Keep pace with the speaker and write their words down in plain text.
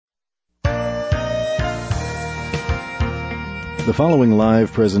The following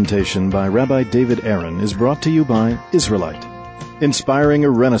live presentation by Rabbi David Aaron is brought to you by Israelite, inspiring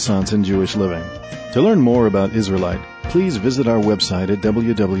a renaissance in Jewish living. To learn more about Israelite, please visit our website at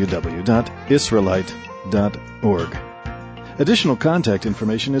www.israelite.org. Additional contact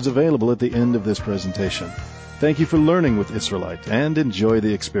information is available at the end of this presentation. Thank you for learning with Israelite and enjoy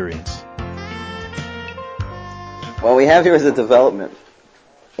the experience. What we have here is a development,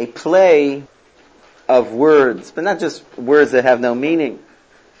 a play of words, but not just words that have no meaning.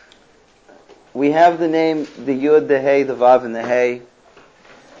 We have the name, the Yud, the Hey, the Vav, and the Hey,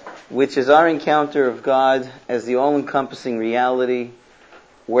 which is our encounter of God as the all-encompassing reality,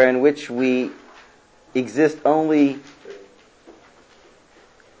 in which we exist only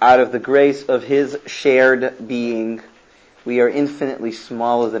out of the grace of His shared being. We are infinitely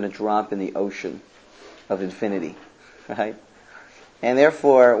smaller than a drop in the ocean of infinity, right? And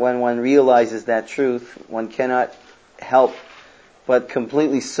therefore, when one realizes that truth, one cannot help but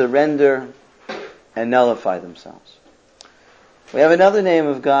completely surrender and nullify themselves. We have another name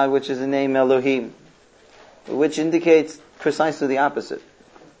of God, which is the name Elohim, which indicates precisely the opposite.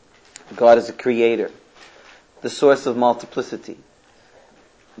 God is a creator, the source of multiplicity.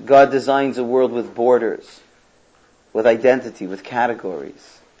 God designs a world with borders, with identity, with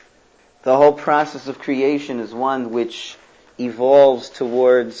categories. The whole process of creation is one which evolves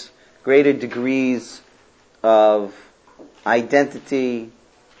towards greater degrees of identity,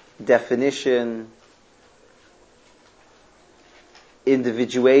 definition,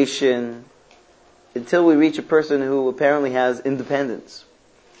 individuation, until we reach a person who apparently has independence,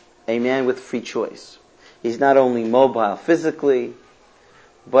 a man with free choice. He's not only mobile physically,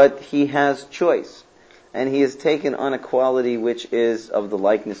 but he has choice, and he has taken on a quality which is of the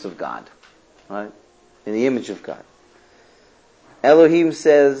likeness of God, right? In the image of God. Elohim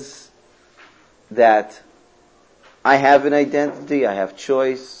says that I have an identity, I have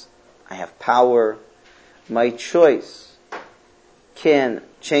choice, I have power. My choice can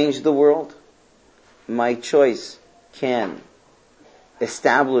change the world. My choice can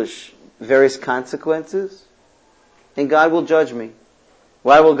establish various consequences. And God will judge me.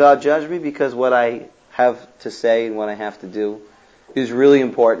 Why will God judge me? Because what I have to say and what I have to do is really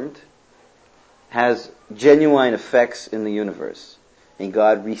important, has genuine effects in the universe. And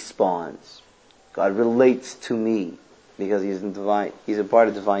God responds. God relates to me because He's a part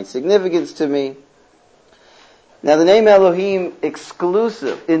of divine significance to me. Now the name Elohim,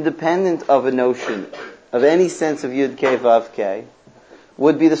 exclusive, independent of a notion, of any sense of Yud Kei Vav Kei,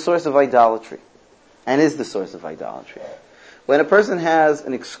 would be the source of idolatry. And is the source of idolatry. When a person has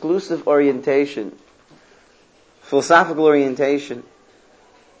an exclusive orientation, philosophical orientation,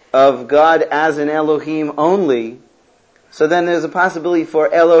 of God as an Elohim only, so then there's a possibility for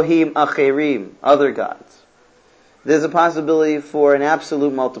Elohim Acherim, other gods. There's a possibility for an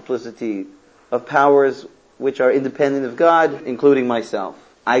absolute multiplicity of powers which are independent of God, including myself.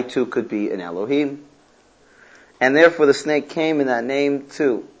 I too could be an Elohim. And therefore the snake came in that name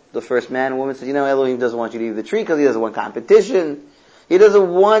to the first man and woman, said, Elohim doesn't want you to eat the tree because he doesn't want competition. He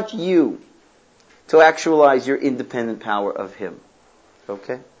doesn't want you to actualize your independent power of Him.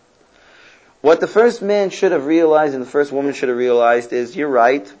 Okay? What the first man should have realized and the first woman should have realized is, you're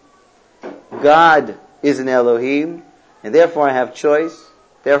right, God is an Elohim, and therefore I have choice,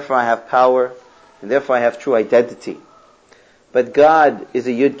 therefore I have power, and therefore I have true identity. But God is a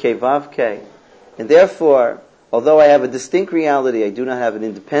Yud Kei Vav Kei, and therefore, although I have a distinct reality, I do not have an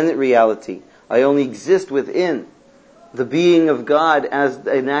independent reality. I only exist within the being of God as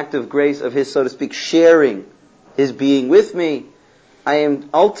an act of grace of His, so to speak, sharing His being with me. I am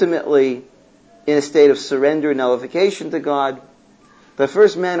ultimately in a state of surrender and nullification to God. The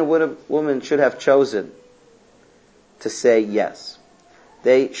first man and woman should have chosen to say yes.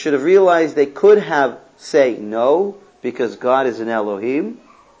 They should have realized they could have say no, because God is an Elohim.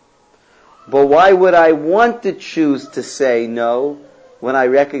 But why would I want to choose to say no when I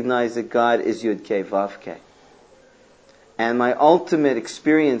recognize that God is Yud Kei Vav Kei? And my ultimate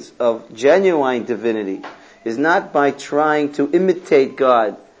experience of genuine divinity is not by trying to imitate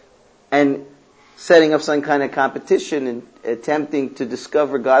God and setting up some kind of competition and attempting to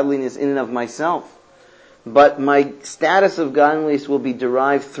discover godliness in and of myself. But my status of godliness will be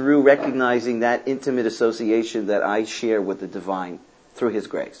derived through recognizing that intimate association that I share with the divine through His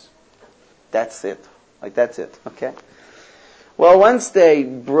grace. That's it. That's it. Okay? Well, once they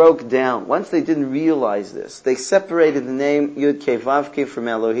broke down, once they didn't realize this, they separated the name Yud Kei Vav Kei from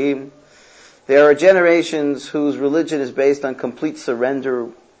Elohim. There are generations whose religion is based on complete surrender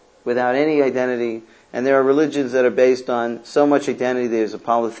without any identity, and there are religions that are based on so much identity. There's a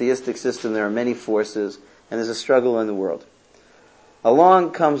polytheistic system, there are many forces, and there's a struggle in the world.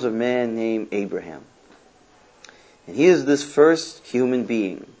 along comes a man named Abraham. And he is this first human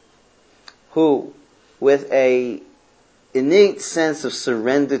being who, with a innate sense of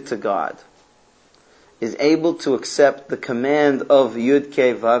surrender to God, is able to accept the command of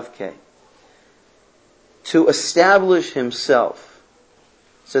Yud-Kei Vav-Kei to establish himself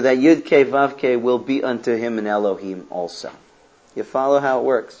so that Yud-Kei Vav-Kei will be unto him an Elohim also. You follow how it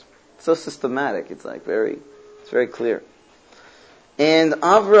works? It's so systematic. It's very clear. And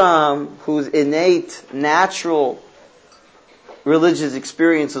Avraham, whose innate, natural religious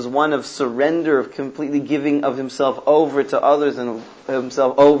experience is one of surrender, of completely giving of himself over to others and of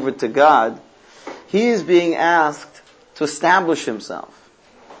himself over to God, he is being asked to establish himself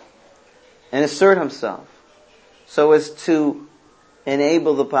and assert himself so as to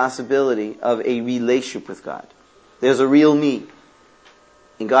enable the possibility of a relationship with God. There's a real me.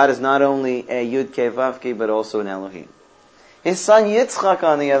 And God is not only a Yud-Kei Vav-Kei, but also an Elohim. His son Yitzchak,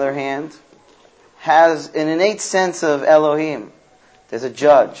 on the other hand, has an innate sense of Elohim. There's a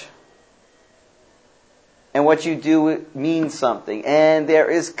judge. And what you do means something. And there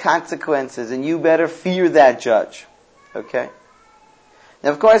is consequences. And you better fear that judge. Okay?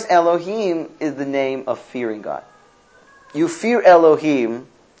 Now, of course, Elohim is the name of fearing God. You fear Elohim,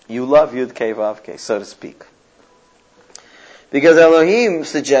 you love Yud-Kei Vav-Kei, so to speak. Because Elohim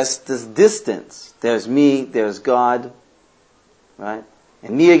suggests this distance. There's me, there's God. Right?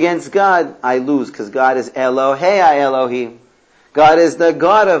 And me against God, I lose, because God is Elohei Elohim. God is the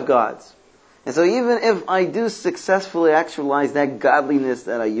God of gods. And so even if I do successfully actualize that godliness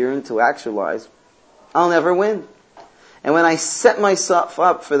that I yearn to actualize, I'll never win. And when I set myself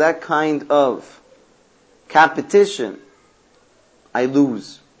up for that kind of competition, I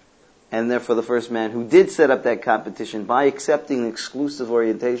lose. And therefore the first man who did set up that competition by accepting the exclusive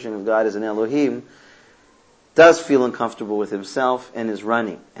orientation of God as an Elohim does feel uncomfortable with himself and is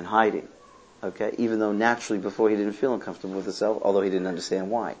running and hiding. Okay? Even though naturally before he didn't feel uncomfortable with himself, although he didn't understand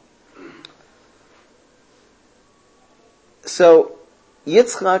why. So,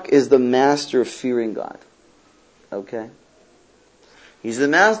 Yitzchak is the master of fearing God. Okay? He's the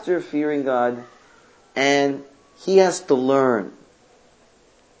master of fearing God, and he has to learn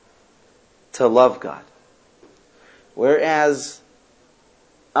to love God. Whereas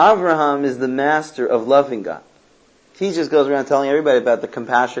Avraham is the master of loving God. He just goes around telling everybody about the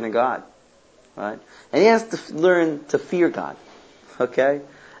compassion of God. Right? And he has to learn to fear God. Okay?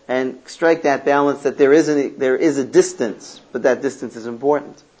 And strike that balance that there is a distance, but that distance is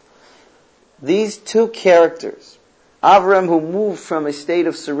important. These two characters, Avraham who moved from a state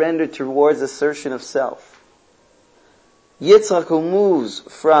of surrender towards assertion of self, Yitzchak who moves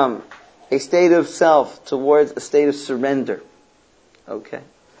from a state of self towards a state of surrender. Okay?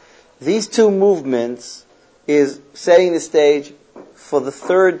 These two movements is setting the stage for the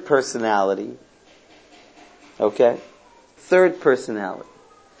third personality. Okay? Third personality,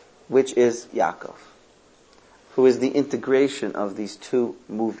 which is Yaakov, who is the integration of these two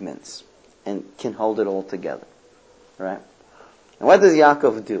movements and can hold it all together. Right? And what does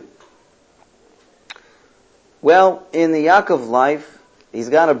Yaakov do? Well, in the Yaakov life, he's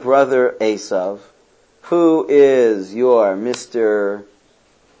got a brother, Esav, who is your Mr.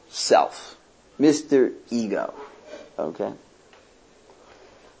 Self, Mr. Ego. Okay?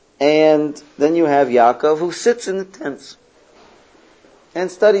 And then you have Yaakov, who sits in the tents and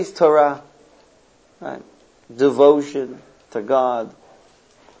studies Torah, right? Devotion to God.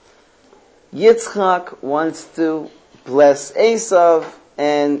 Yitzchak wants to bless Esav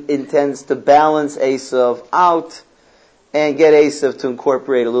and intends to balance Esav out and get Esav to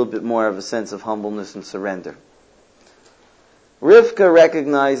incorporate a little bit more of a sense of humbleness and surrender. Rivka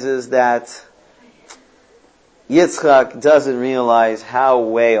recognizes that Yitzchak doesn't realize how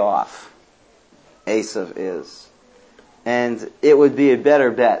way off Esav is. And it would be a better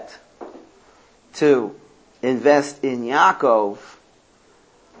bet to invest in Yaakov,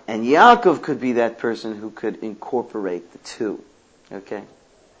 and Yaakov could be that person who could incorporate the two. Okay?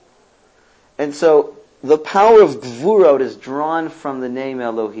 And so, the power of Gvurot is drawn from the name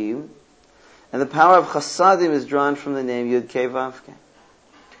Elohim, and the power of Chasadim is drawn from the name Yud-Kei Vav-Kei.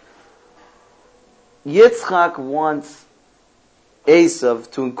 Yitzchak wants Esav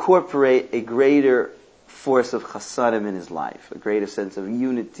to incorporate a greater force of Chasadim in his life, a greater sense of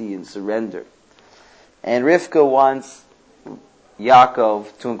unity and surrender. And Rivka wants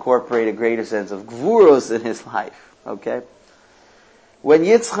Yaakov to incorporate a greater sense of Gvuros in his life. Okay? When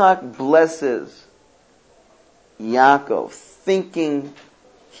Yitzchak blesses Yaakov, thinking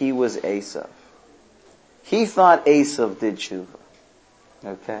he was Esav, he thought Esav did tshuva.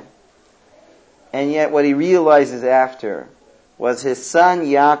 Okay? And yet what he realizes after was his son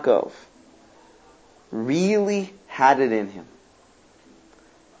Yaakov really had it in him.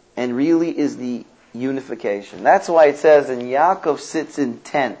 And really is the unification. That's why it says, and Yaakov sits in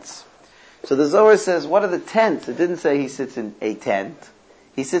tents. So the Zohar says, what are the tents? It didn't say he sits in a tent.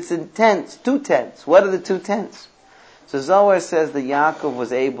 He sits in tents, 2 tents. What are the 2 tents? So Zohar says that Yaakov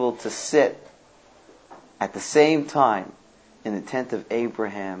was able to sit at the same time in the tent of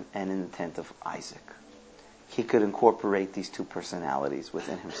Abraham and in the tent of Isaac. He could incorporate these 2 personalities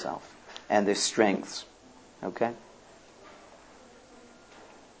within himself and their strengths. Okay?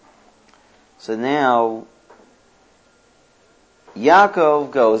 So now,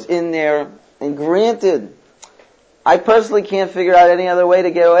 Yaakov goes in there, and granted, I personally can't figure out any other way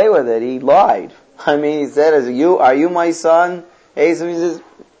to get away with it. He lied. I mean, he said, are you my son? Esau, he says,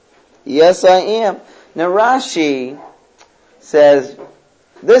 yes, I am. Now Rashi says,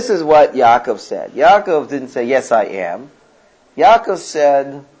 this is what Yaakov said. Yaakov didn't say, yes, I am. Yaakov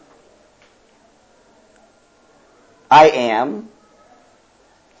said, I am.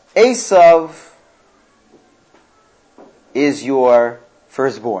 Esau is your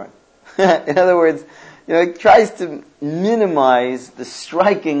firstborn. In other words, he tries to minimize the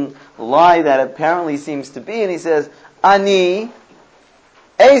striking lie that apparently seems to be, and he says, Ani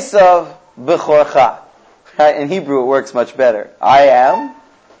Esau b'chorcha. Right? In Hebrew it works much better. I am.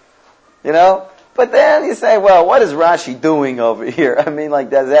 But then you say, well, what is Rashi doing over here? I mean,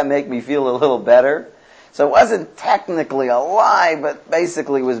 does that make me feel a little better? So it wasn't technically a lie, but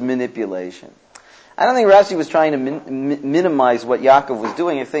basically was manipulation. I don't think Rashi was trying to minimize what Yaakov was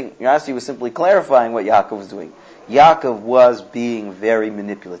doing. I think Rashi was simply clarifying what Yaakov was doing. Yaakov was being very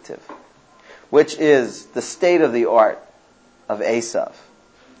manipulative, which is the state of the art of Esau.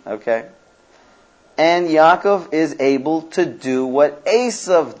 Okay? And Yaakov is able to do what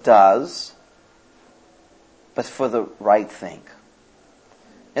Esau does, but for the right thing.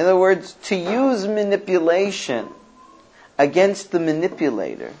 In other words, to use manipulation against the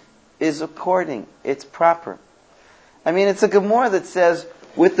manipulator is according, it's proper. I mean, it's a Gemara that says,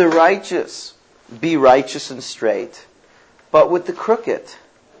 with the righteous, be righteous and straight, but with the crooked,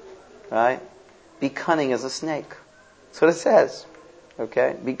 right, be cunning as a snake. That's what it says.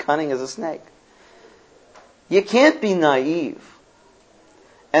 Okay? Be cunning as a snake. You can't be naive.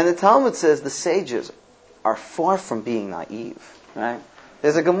 And the Talmud says the sages are far from being naive, right?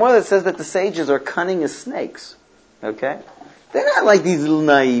 There's a Gemara that says that the sages are cunning as snakes. Okay? They're not like these little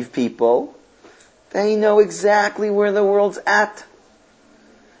naive people. They know exactly where the world's at.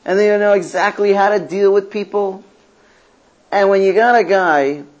 And they know exactly how to deal with people. And when you got a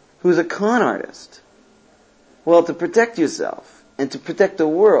guy who's a con artist, well, to protect yourself and to protect the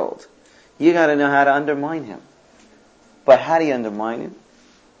world, you got to know how to undermine him. But how do you undermine him?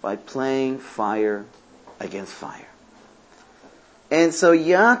 By playing fire against fire. And so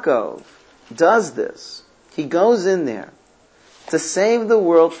Yaakov does this. He goes in there to save the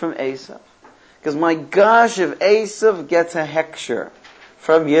world from Esau. Because my gosh, if Esau gets a hechsher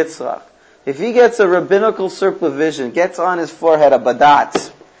from Yitzchak, if he gets a rabbinical supervision, gets on his forehead a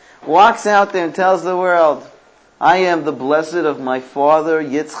badat, walks out there and tells the world, I am the blessed of my father,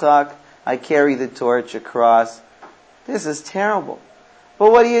 Yitzchak, I carry the torch across. This is terrible.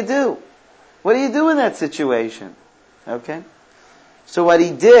 But what do you do? What do you do in that situation? Okay? So what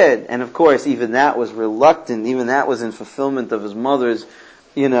he did, and of course even that was reluctant, even that was in fulfillment of his mother's,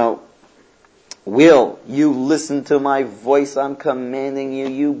 will you listen to my voice? I'm commanding you.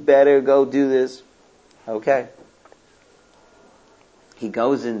 You better go do this. Okay. He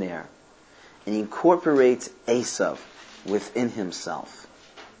goes in there and he incorporates Esau within himself.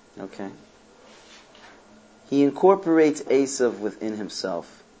 Okay. He incorporates Esau within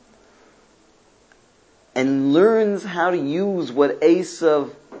himself and learns how to use what Esau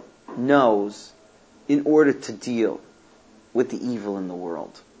knows in order to deal with the evil in the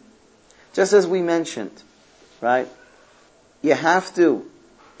world. Just as we mentioned, right? You have to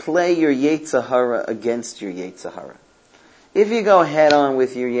play your Yetzer Hara against your Yetzer Hara. If you go head on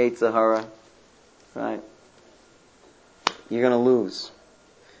with your Yetzer Hara, right, you're going to lose.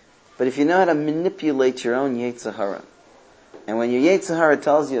 But if you know how to manipulate your own Yetzer Hara, and when your Yetzer Hara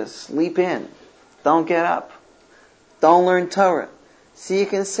tells you, sleep in, don't get up, don't learn Torah, so you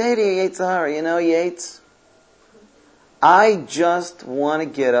can say to your Yetzer Hara, Yetz, I just want to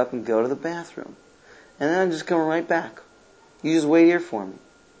get up and go to the bathroom. And then I'm just coming right back. You just wait here for me.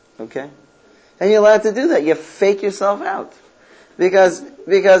 Okay? And you're allowed to do that. You fake yourself out. Because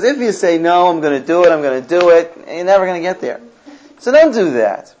if you say, no, I'm going to do it, you're never going to get there. So don't do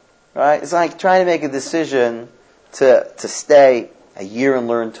that. Right? It's like trying to make a decision to stay a year and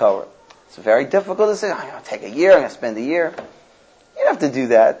learn Torah. It's a very difficult decision. I'm going to take a year, I'm going to spend a year. You don't have to do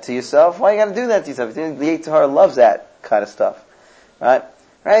that to yourself. Why you got to do that to yourself? The Yetzer Hara loves that kind of stuff. Right?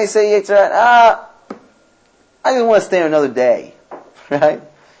 Right? You say, Yetzer Hara, I just want to stay another day. Right?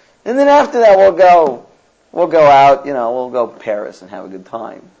 And then after that we'll go out, we'll go to Paris and have a good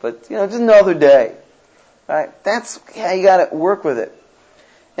time. But, just another day. Right? That's how you gotta work with it.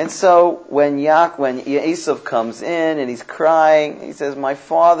 And so, when Esav comes in and he's crying, he says, my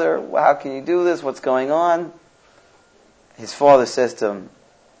father, how can you do this? What's going on? His father says to him,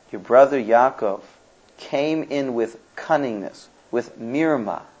 your brother Yaakov came in with cunningness, with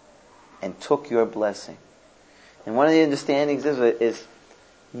mirma, and took your blessing. And one of the understandings is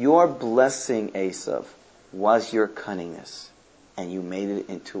your blessing, Esav, was your cunningness, and you made it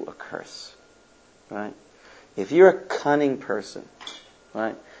into a curse. Right? If you're a cunning person,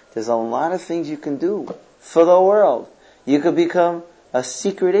 right, there's a lot of things you can do for the world. You could become a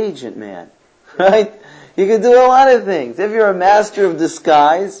secret agent man, right? You could do a lot of things. If you're a master of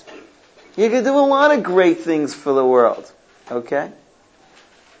disguise, you could do a lot of great things for the world, okay?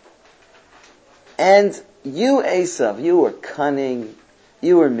 And you, Esav, you were cunning,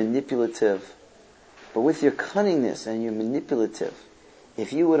 you were manipulative, but with your cunningness and your manipulative,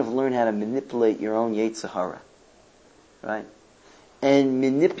 if you would have learned how to manipulate your own Yetzer Hara, right, and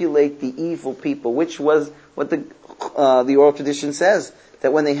manipulate the evil people, which was what the oral tradition says,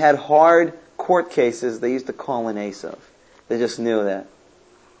 that when they had hard court cases, they used to call in Esav. They just knew that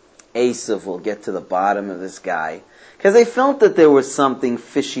Esav will get to the bottom of this guy, because they felt that there was something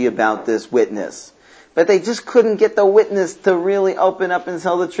fishy about this witness, but they just couldn't get the witness to really open up and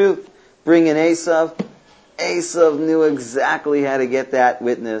tell the truth. Bring in Esav. Esav knew exactly how to get that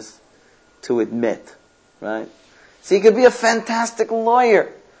witness to admit, right? So you could be a fantastic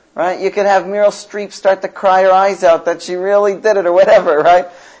lawyer, right? You could have Meryl Streep start to cry her eyes out that she really did it or whatever, right?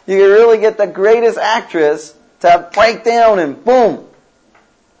 You could really get the greatest actress to break down and boom,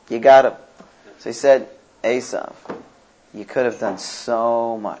 you got him. So he said, Esav, you could have done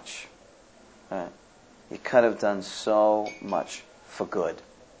so much, right? You could have done so much for good,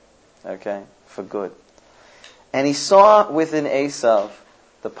 okay? For good. And he saw within Esav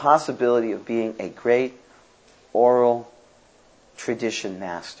the possibility of being a great oral tradition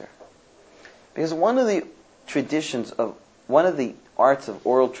master. Because one of the arts of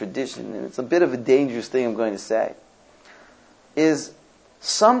oral tradition, and it's a bit of a dangerous thing I'm going to say, is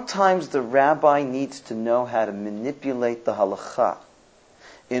sometimes the rabbi needs to know how to manipulate the halakha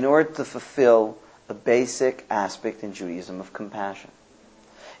in order to fulfill a basic aspect in Judaism of compassion.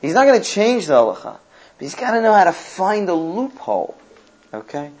 He's not going to change the halakha, but he's got to know how to find a loophole.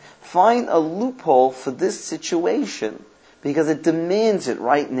 Okay? Find a loophole for this situation, because it demands it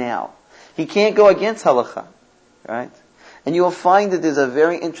right now. He can't go against halakha. Right? And you will find that there's a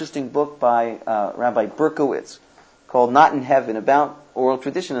very interesting book by Rabbi Berkowitz called Not in Heaven about oral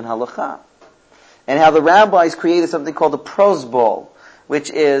tradition and halakha. And how the rabbis created something called the prose bowl, which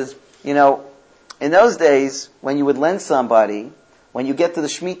is, in those days, when you would lend somebody, when you get to the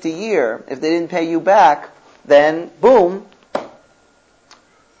Shemitah year, if they didn't pay you back, then, boom,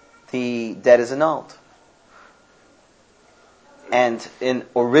 the debt is annulled. And in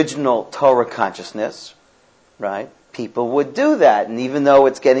original Torah consciousness, right, people would do that. And even though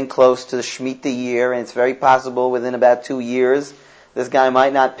it's getting close to the Shemitah year, and it's very possible within about 2 years, this guy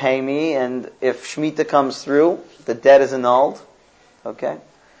might not pay me, and if Shemitah comes through, the debt is annulled. Okay?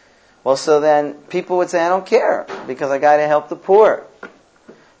 Well, so then people would say, I don't care, because I got to help the poor.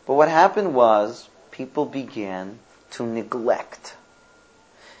 But what happened was, people began to neglect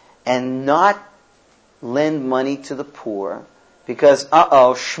and not lend money to the poor, because,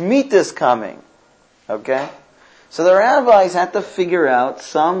 Shemitah's coming. Okay? So the rabbis had to figure out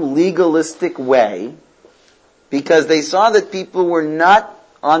some legalistic way, because they saw that people were not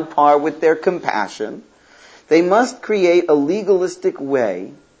on par with their compassion. They must create a legalistic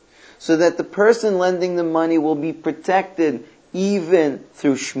way so that the person lending the money will be protected even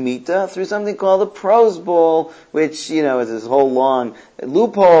through Shemitah, through something called a prose bowl, which, is this whole long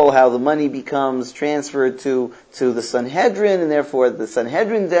loophole, how the money becomes transferred to the Sanhedrin, and therefore the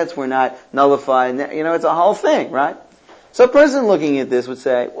Sanhedrin debts were not nullified. It's a whole thing, right? So a person looking at this would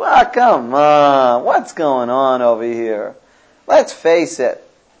say, well, come on, what's going on over here? Let's face it,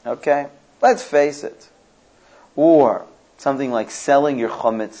 okay? Let's face it. Or something like selling your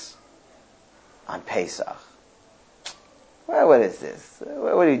chametz on Pesach. Well, what is this?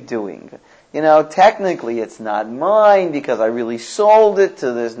 What are you doing? Technically it's not mine because I really sold it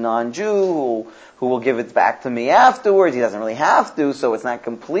to this non-Jew who will give it back to me afterwards. He doesn't really have to, so it's not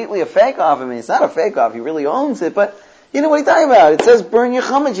completely a fake off. I mean, it's not a fake off. He really owns it, but what are you talking about? It says burn your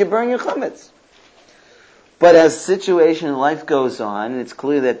chametz, you burn your chametz. But as situation in life goes on, and it's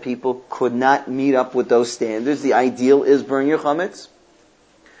clear that people could not meet up with those standards, the ideal is burn your chametz.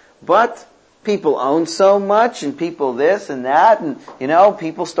 But people own so much, and people this and that, and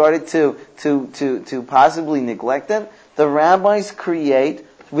people started to possibly neglect it. The rabbis create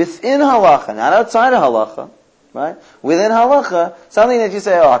within halacha, not outside of halacha, right? Within halacha, something that you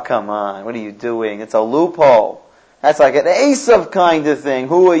say, oh, come on, what are you doing? It's a loophole. That's like an Esav kind of thing.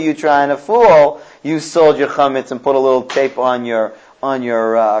 Who are you trying to fool? You sold your chametz and put a little tape on your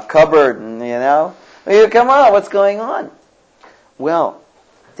cupboard, and come on, what's going on? Well,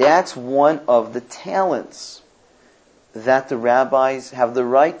 that's one of the talents that the rabbis have the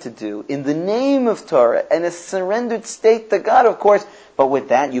right to do in the name of Torah and a surrendered state to God, of course. But with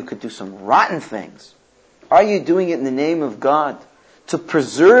that, you could do some rotten things. Are you doing it in the name of God to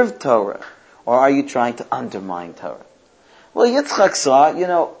preserve Torah, or are you trying to undermine Torah? Well, Yitzchak saw,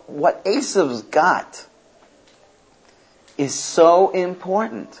 what Esav's got is so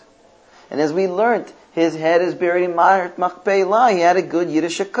important. And as we learned, his head is buried in Ma'arat Machpelah. He had a good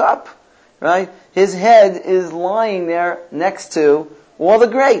Yiddish cup, right? His head is lying there next to all the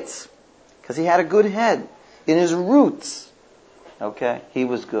greats, because he had a good head. In his roots, okay, he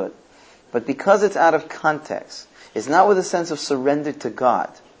was good. But because it's out of context, it's not with a sense of surrender to God,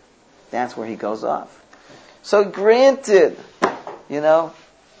 that's where he goes off. So granted, the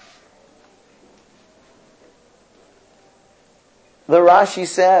Rashi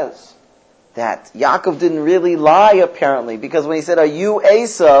says that Yaakov didn't really lie, apparently, because when he said, are you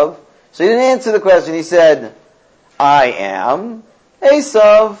Esav? So he didn't answer the question. He said, I am.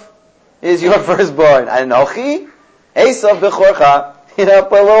 Esav is your firstborn. Anochi? Esav bechorcha. Put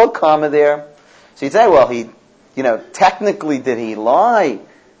a little comma there. So you'd say, well, technically did he lie?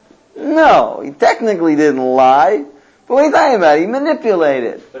 No, he technically didn't lie. But what are you talking about? He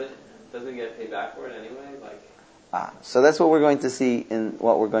manipulated. But it doesn't get paid back for it anyway? So that's what we're going to see in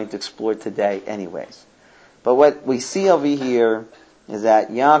what we're going to explore today anyways. But what we see over here is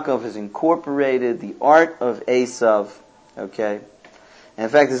that Yaakov has incorporated the art of Esav, okay? And in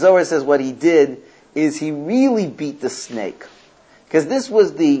fact, the Zohar says what he did is he really beat the snake. Because this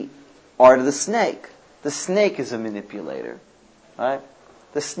was the art of the snake. The snake is a manipulator, right?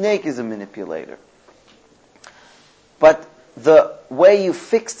 The snake is a manipulator. But the way you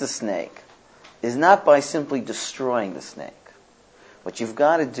fix the snake is not by simply destroying the snake. What you've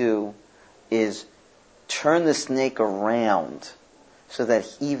got to do is turn the snake around so that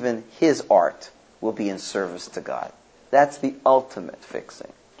even his art will be in service to God. That's the ultimate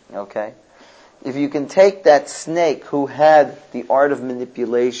fixing, okay? If you can take that snake who had the art of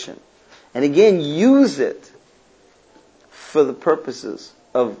manipulation and again use it for the purposes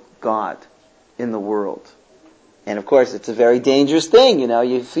of God in the world. And of course, it's a very dangerous thing,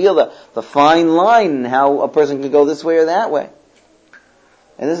 you feel the fine line and how a person can go this way or that way.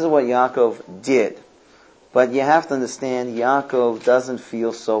 And this is what Yaakov did. But you have to understand, Yaakov doesn't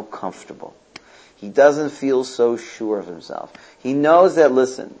feel so comfortable. He doesn't feel so sure of himself. He knows that,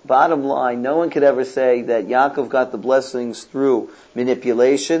 listen, bottom line, no one could ever say that Yaakov got the blessings through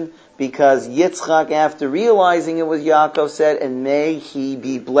manipulation, because Yitzchak, after realizing it was Yaakov, said, and may he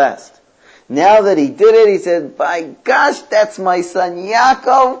be blessed. Now that he did it, he said, by gosh, that's my son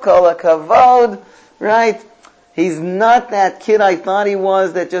Yaakov, kol hakavod, right? He's not that kid I thought he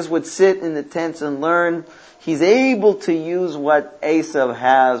was that just would sit in the tents and learn. He's able to use what Esav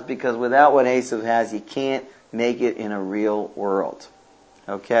has, because without what Esav has, you can't make it in a real world.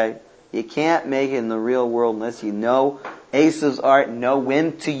 Okay? You can't make it in the real world unless you know Esav's art, know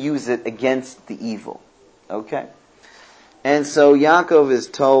when to use it against the evil. Okay? And so Yaakov is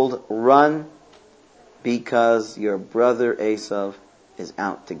told, run, because your brother Esav is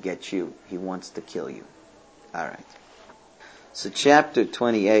out to get you. He wants to kill you. Alright. So chapter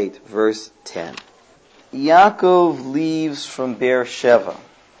 28, verse 10. Yaakov leaves from Beersheba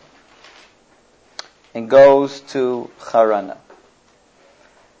and goes to Harana.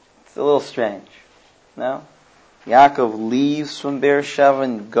 It's a little strange, no? Yaakov leaves from Beersheba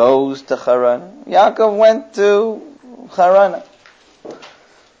and goes to Harana. Yaakov went to Harana.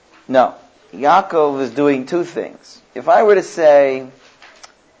 No, Yaakov is doing two things. If I were to say,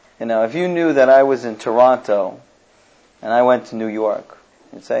 if you knew that I was in Toronto and I went to New York,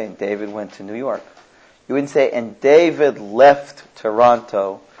 you'd say, David went to New York. You wouldn't say, and David left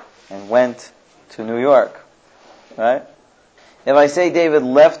Toronto and went to New York. Right? If I say David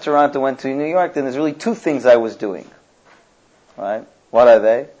left Toronto, went to New York, then there's really two things I was doing. Right? What are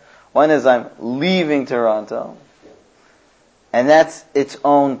they? One is I'm leaving Toronto, and that's its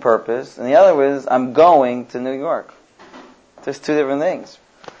own purpose. And the other is I'm going to New York. There's two different things.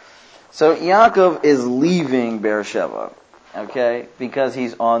 So Yaakov is leaving Beersheba, okay, because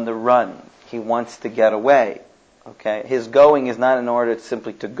he's on the run. He wants to get away, okay. His going is not in order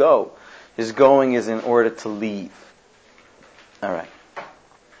simply to go. His going is in order to leave. All right.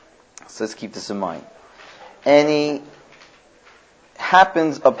 So let's keep this in mind. And he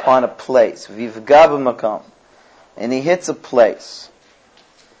happens upon a place, vivga b'makom, and he hits a place.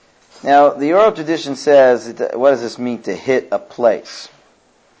 Now, the oral tradition says, what does this mean to hit a place?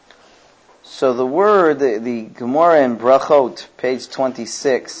 So the word, the Gemara in Brachot, page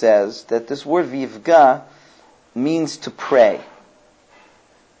 26, says that this word vivga means to pray.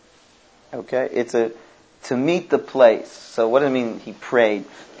 Okay? It's to meet the place. So what does it mean he prayed?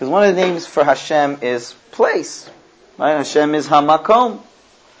 Because one of the names for Hashem is place. Right? Hashem is Hamakom.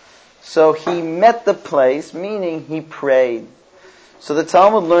 So he met the place, meaning he prayed. So the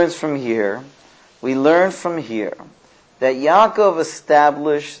Talmud learns from here, we learn from here, that Yaakov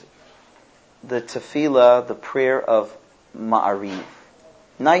established the tefillah, the prayer of Ma'ariv,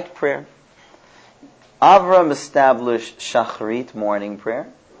 night prayer. Avram established Shacharit, morning prayer.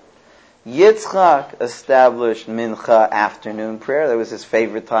 Yitzchak established Mincha, afternoon prayer. That was his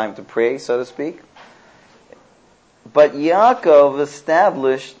favorite time to pray, so to speak. But Yaakov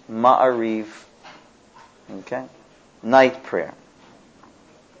established Ma'ariv, okay, night prayer.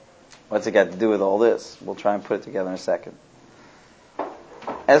 What's it got to do with all this? We'll try and put it together in a second.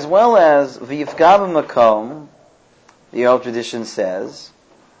 As well as V'yifga b'makom, the old tradition says,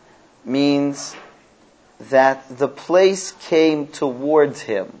 means that the place came towards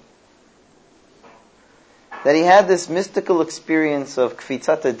him. That he had this mystical experience of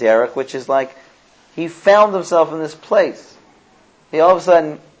kfitzat derech, which is like he found himself in this place. He all of a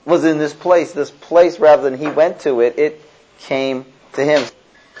sudden was in this place rather than he went to it, it came to him.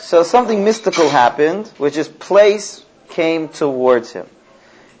 So something mystical happened, which is place came towards him.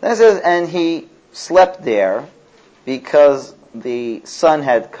 Then it says, and he slept there because the sun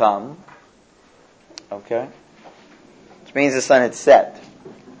had come. Okay? Which means the sun had set.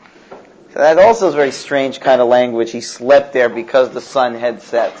 So that also is very strange kind of language. He slept there because the sun had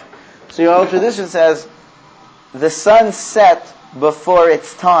set. So your old tradition says, the sun set before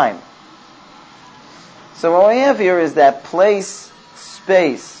its time. So what we have here is that place,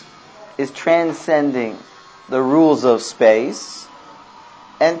 space, is transcending the rules of space,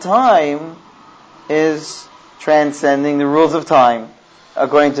 and time is transcending the rules of time,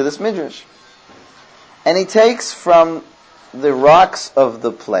 according to this midrash. And he takes from the rocks of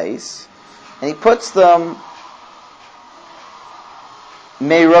the place, and he puts them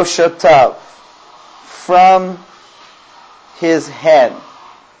meiroshotav, from his head,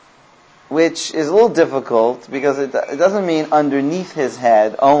 which is a little difficult because it doesn't mean underneath his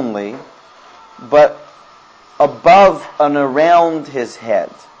head only, but above and around his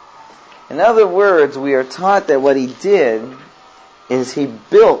head. In other words, we are taught that what he did is he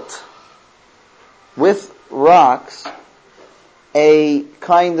built with rocks a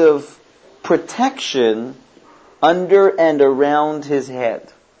kind of protection under and around his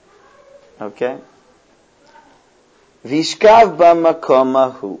head. Okay? Vishkav b'makom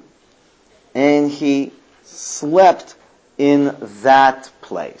hahu. And he slept in that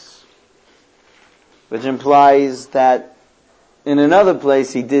place. Which implies that in another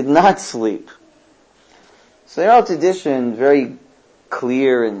place he did not sleep. So the oral tradition, very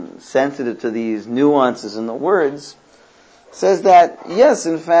clear and sensitive to these nuances in the words, says that, yes,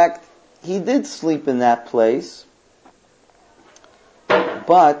 in fact, he did sleep in that place,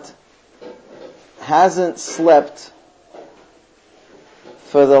 but hasn't slept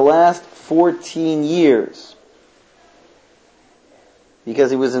for the last 14 years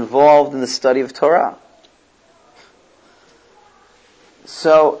because he was involved in the study of Torah.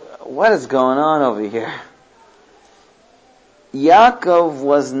 So, what is going on over here? Yaakov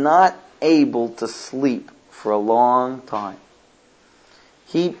was not able to sleep for a long time.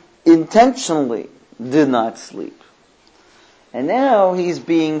 He intentionally did not sleep. And now he's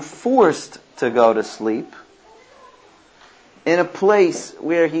being forced to go to sleep in a place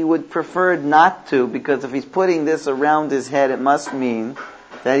where he would prefer not to, because if he's putting this around his head, it must mean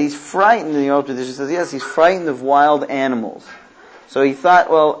that he's frightened. The old tradition says, yes, he's frightened of wild animals. So he thought,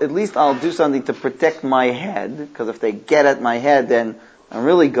 well, at least I'll do something to protect my head, because if they get at my head, then I'm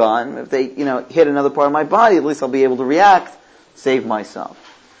really gone. If they, hit another part of my body, at least I'll be able to react, save myself.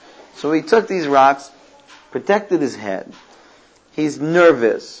 So he took these rocks, protected his head. He's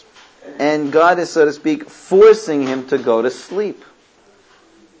nervous. And God is, so to speak, forcing him to go to sleep.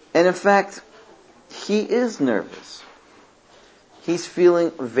 And in fact, he is nervous. He's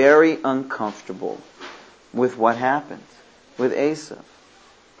feeling very uncomfortable with what happened with Esav.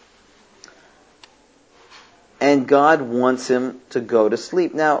 And God wants him to go to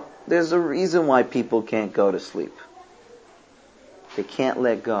sleep. Now, there's a reason why people can't go to sleep. They can't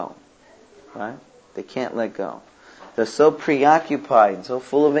let go. Right? They can't let go. They're so preoccupied, so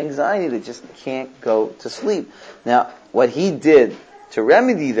full of anxiety, they just can't go to sleep. Now, what he did to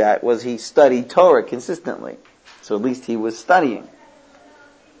remedy that was he studied Torah consistently. So at least he was studying.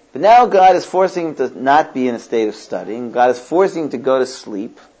 But now God is forcing him to not be in a state of studying. God is forcing him to go to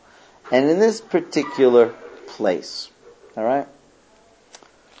sleep. And in this particular place. Alright?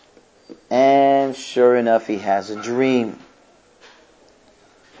 And sure enough, he has a dream.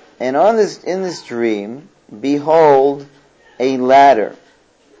 And in this dream, behold, a ladder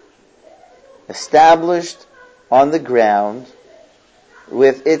established on the ground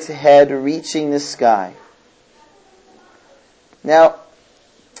with its head reaching the sky. Now,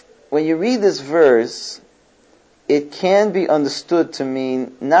 when you read this verse, it can be understood to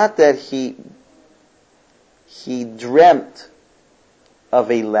mean not that he dreamt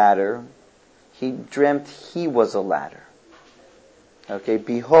of a ladder, he dreamt he was a ladder. Okay,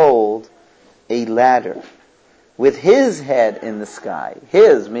 behold, a ladder with his head in the sky.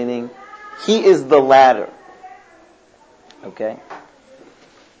 His, meaning he is the ladder. Okay?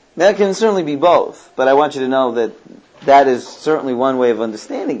 That can certainly be both, but I want you to know that that is certainly one way of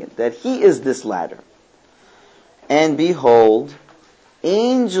understanding it, that he is this ladder. And behold,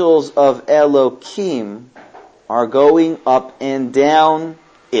 angels of Elohim are going up and down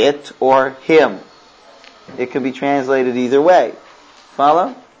it or him. It could be translated either way.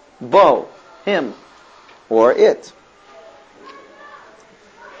 Follow? Bo, him, or it.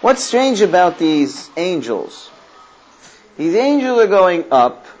 What's strange about these angels? These angels are going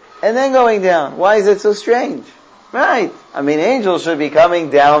up and then going down. Why is it so strange? Right. I mean, angels should be coming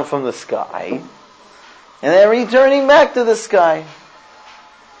down from the sky and then returning back to the sky.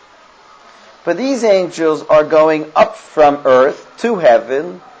 But these angels are going up from earth to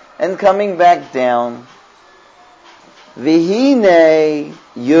heaven and coming back down. Vihine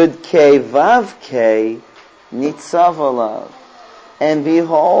Yud-Kei Vav-Kei Nitzav Alav. And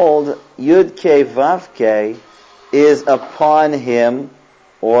behold, Yud-Kei Vav-Kei is upon him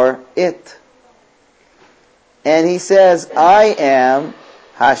or it. And he says, I am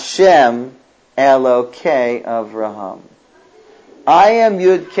Hashem Elokei Avraham. I am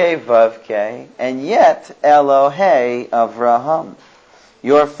Yud-Kei Vav-Kei, and yet Elohei Avraham,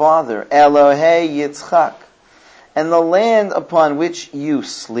 your father, Elohei Yitzchak. And the land upon which you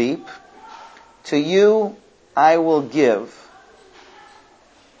sleep, to you I will give,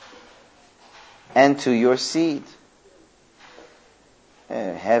 and to your seed.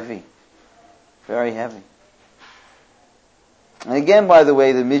 Heavy. Very heavy. And again, by the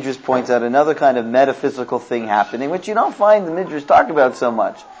way, the Midrash points out another kind of metaphysical thing happening, which you don't find the Midrash talk about so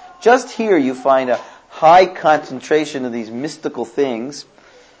much. Just here you find a high concentration of these mystical things.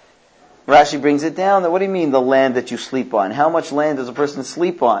 Rashi brings it down. What do you mean, the land that you sleep on? How much land does a person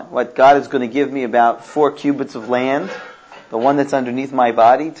sleep on? What, God is going to give me about 4 cubits of land? The one that's underneath my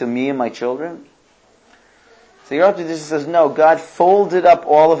body, to me and my children? So Yerusha just says, no, God folded up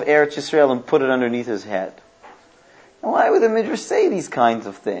all of Eretz Yisrael and put it underneath his head. Now, why would the Midrash say these kinds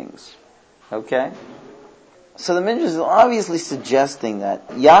of things? Okay? So the Midrash is obviously suggesting that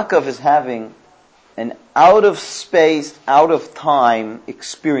Yaakov is having an out of space, out of time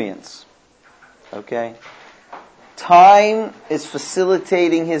experience. Okay? Time is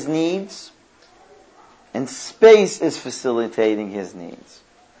facilitating his needs, and space is facilitating his needs.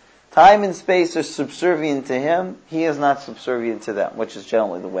 Time and space are subservient to him. He is not subservient to them, which is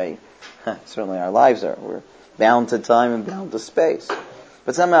generally the way, certainly our lives are. We're bound to time and bound to space.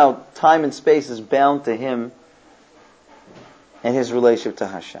 But somehow time and space is bound to him and his relationship to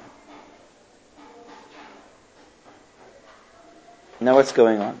Hashem. Now what's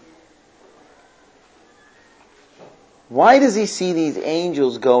going on? Why does he see these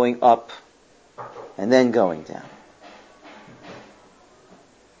angels going up and then going down?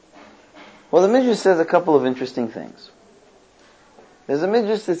 Well, the Midrash says a couple of interesting things. There's a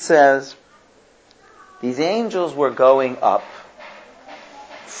Midrash that says these angels were going up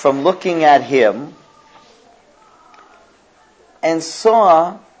from looking at him and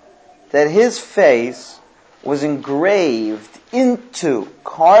saw that his face was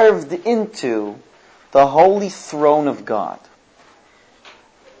carved into the holy throne of God.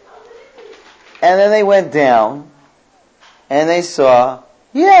 And then they went down and they saw,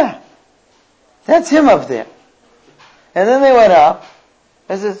 yeah, that's him up there. And then they went up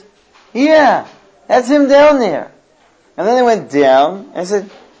and says, yeah, that's him down there. And then they went down and said,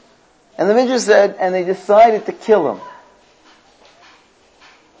 and the Midrash said, and they decided to kill him.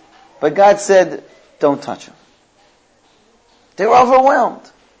 But God said, don't touch him. They're overwhelmed.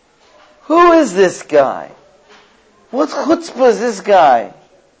 Who is this guy? What chutzpah is this guy?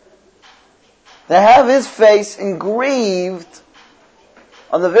 They have his face engraved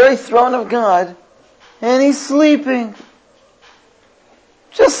on the very throne of God, and he's sleeping.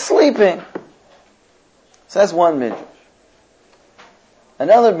 Just sleeping. So that's one midrash.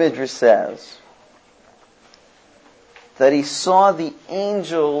 Another midrash says that he saw the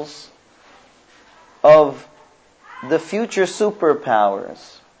angels of the future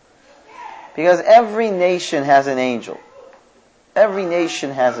superpowers. Because every nation has an angel. Every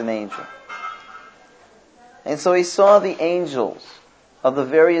nation has an angel. And so he saw the angels of the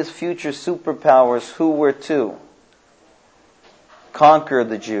various future superpowers who were to conquer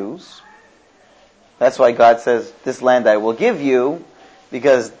the Jews. That's why God says, this land I will give you,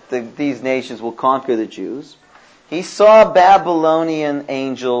 because these nations will conquer the Jews. He saw a Babylonian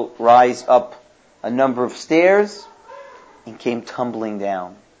angel rise up a number of stairs and came tumbling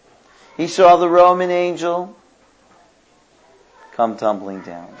down. He saw the Roman angel come tumbling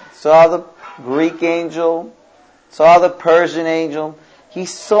down. Saw the Greek angel, saw the Persian angel. He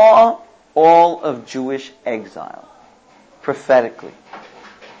saw all of Jewish exile, prophetically.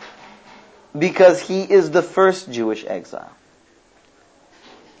 Because he is the first Jewish exile.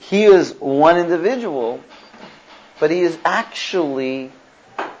 He is one individual, but he is actually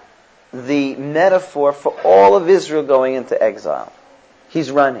the metaphor for all of Israel going into exile. He's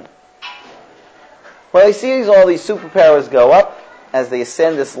running. Well, he sees all these superpowers go up as they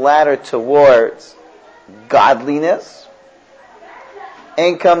ascend this ladder towards godliness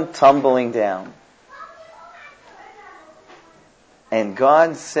and come tumbling down. And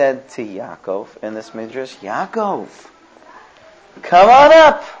God said to Yaakov in this midrash, Yaakov, come on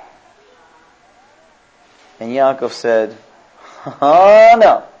up. And Yaakov said, oh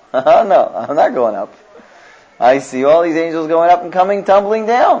no, I'm not going up. I see all these angels going up and coming tumbling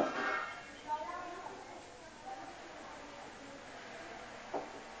down.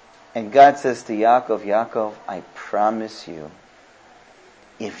 And God says to Yaakov, Yaakov, I promise you,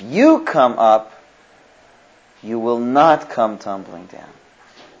 if you come up, you will not come tumbling down.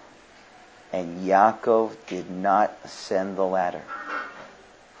 And Yaakov did not ascend the ladder.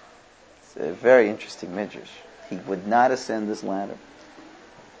 It's a very interesting midrash. He would not ascend this ladder.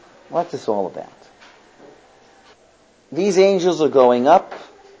 What's this all about? These angels are going up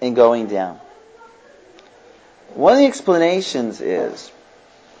and going down. One of the explanations is,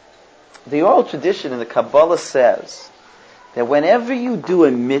 the oral tradition in the Kabbalah says that whenever you do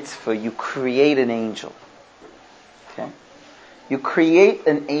a mitzvah, you create an angel. Okay? You create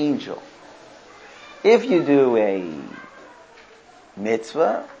an angel. If you do a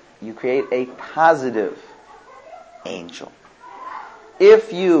mitzvah, you create a positive angel.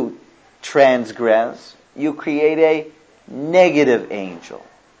 If you transgress, you create a negative angel.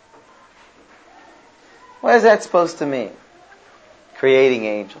 What is that supposed to mean? Creating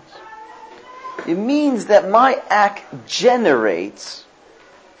angels. It means that my act generates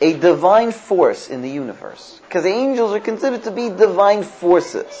a divine force in the universe. Because angels are considered to be divine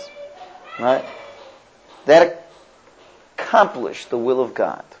forces, right? That accomplish the will of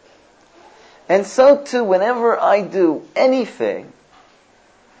God. And so too, whenever I do anything,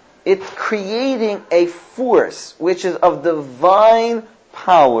 it's creating a force which is of divine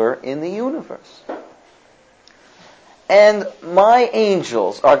power in the universe. And my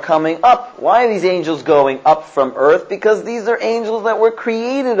angels are coming up. Why are these angels going up from earth? Because these are angels that were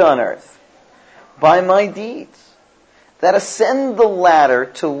created on earth by my deeds, that ascend the ladder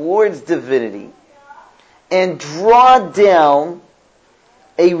towards divinity and draw down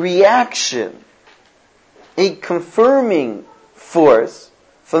a reaction, a confirming force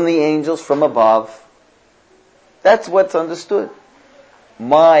from the angels from above. That's what's understood.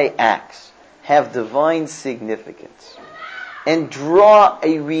 My acts have divine significance and draw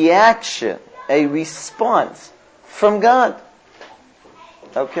a reaction, a response from God.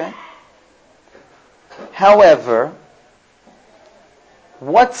 Okay? However,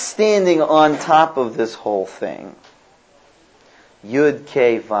 what's standing on top of this whole thing? Yud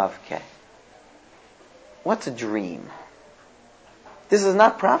Kei Vav Kei. What's a dream? This is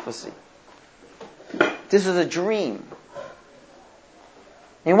not prophecy. This is a dream.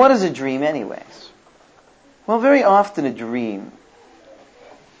 And what is a dream anyways? Well, very often a dream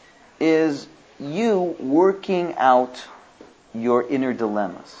is you working out your inner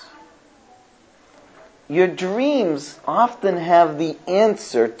dilemmas. Your dreams often have the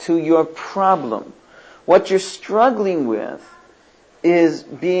answer to your problem. What you're struggling with is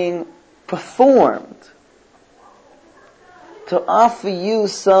being performed to offer you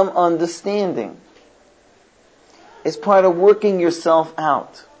some understanding. It's part of working yourself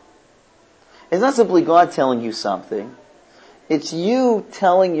out. It's not simply God telling you something. It's you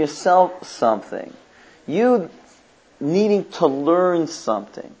telling yourself something. You needing to learn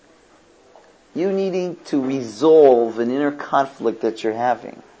something. You needing to resolve an inner conflict that you're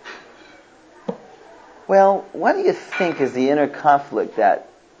having. Well, what do you think is the inner conflict that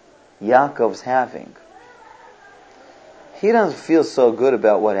Yaakov's having? He doesn't feel so good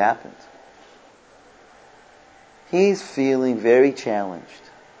about what happened. He's feeling very challenged.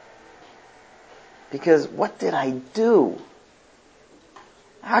 Because what did I do?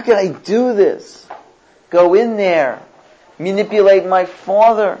 How could I do this? Go in there, manipulate my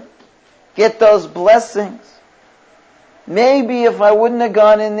father, get those blessings. Maybe if I wouldn't have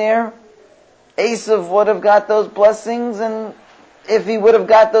gone in there, Esav would have got those blessings, and if he would have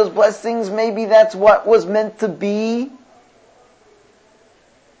got those blessings, maybe that's what was meant to be.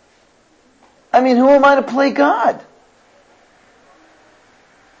 I mean, who am I to play God?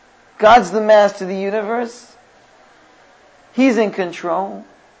 God's the master of the universe. He's in control.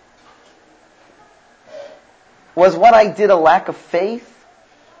 Was what I did a lack of faith?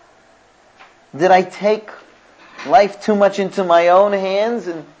 Did I take life too much into my own hands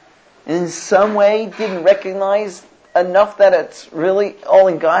and in some way didn't recognize enough that it's really all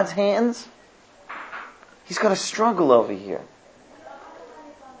in God's hands? He's got a struggle over here.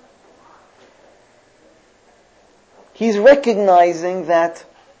 He's recognizing that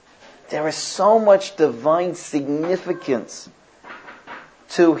there is so much divine significance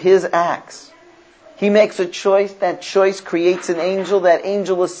to his acts. He makes a choice, that choice creates an angel, that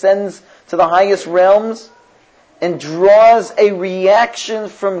angel ascends to the highest realms and draws a reaction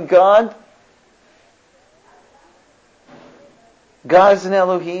from God. God is an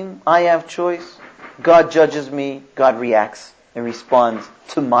Elohim, I have choice. God judges me, God reacts and responds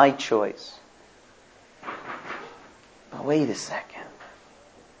to my choice. But wait a second.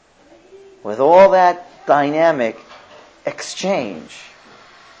 With all that dynamic exchange,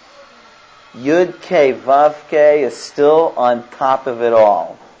 Yud K Vav K is still on top of it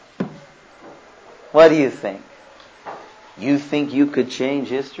all. What do you think? You think you could change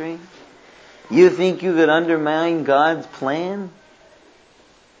history? You think you could undermine God's plan?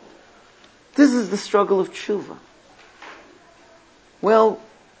 This is the struggle of tshuva. Well,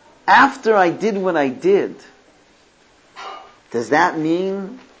 after I did what I did, does that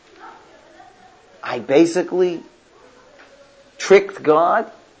mean I basically tricked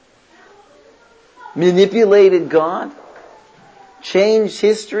God? Manipulated God? Changed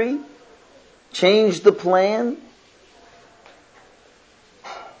history? Changed the plan?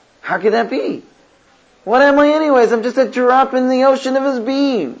 How could that be? What am I anyways? I'm just a drop in the ocean of his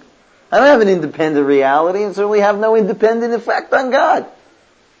being. I don't have an independent reality and certainly have no independent effect on God.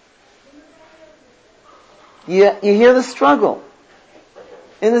 You hear the struggle.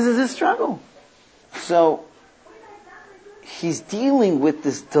 And this is his struggle. So, he's dealing with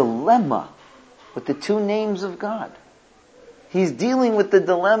this dilemma with the two names of God. He's dealing with the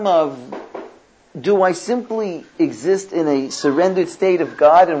dilemma of, do I simply exist in a surrendered state of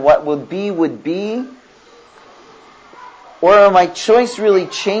God and what would be? Or am I choice really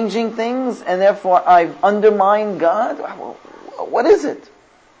changing things and therefore I've undermined God? What is it?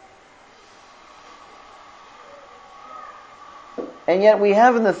 And yet we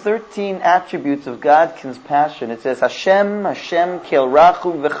have in the 13 attributes of God's passion, it says, Hashem, Hashem, Kel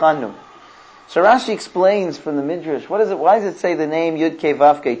Rachum V'Chanun. So Rashi explains from the Midrash, what is it? Why does it say the name Yud Kei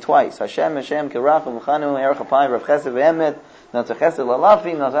Vav Kei twice? Hashem, Hashem, Kel Rachum V'Chanun, Erech HaPayim, Rav Chesed V'Emet, Notza Chesed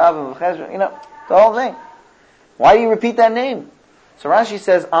L'Alafi, Notza Avim V'Chesed, the whole thing. Why do you repeat that name? So Rashi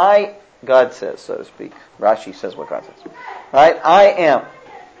says, God says, so to speak. Rashi says what God says. Right? I am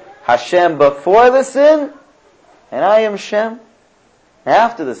Hashem before the sin, and I am Shem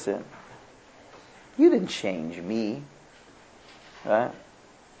after the sin. You didn't change me. Right?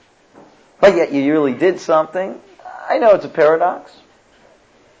 But yet you really did something. I know it's a paradox.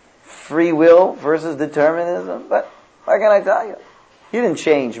 Free will versus determinism. But what can I tell you? You didn't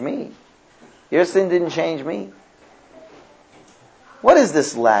change me. Your sin didn't change me. What is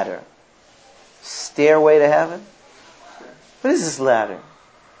this ladder? Stairway to heaven? What is this ladder?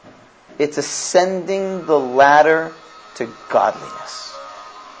 It's ascending the ladder to godliness.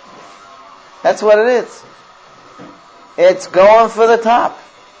 That's what it is. It's going for the top.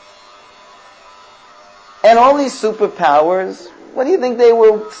 And all these superpowers, what do you think they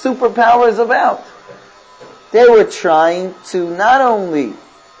were superpowers about? They were trying to not only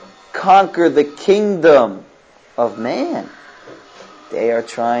conquer the kingdom of man, they are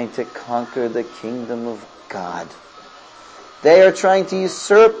trying to conquer the kingdom of God. They are trying to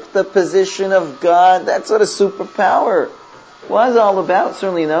usurp the position of God. That's what a superpower was all about,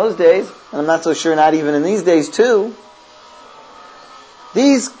 certainly in those days. And I'm not so sure not even in these days too.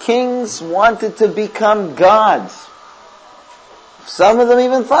 These kings wanted to become gods. Some of them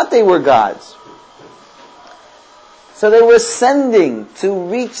even thought they were gods. So they were ascending to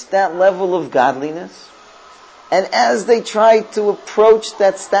reach that level of godliness. And as they tried to approach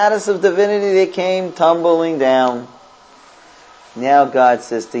that status of divinity, they came tumbling down. Now God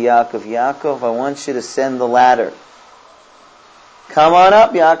says to Yaakov, Yaakov, I want you to send the ladder. Come on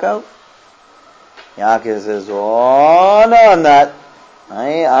up, Yaakov. Yaakov says, oh, no, I'm not.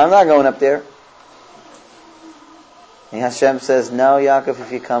 I'm not going up there. And Hashem says, no, Yaakov,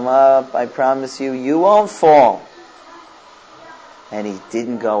 if you come up, I promise you, you won't fall. And he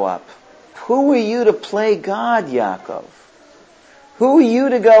didn't go up. Who are you to play God, Yaakov? Who are you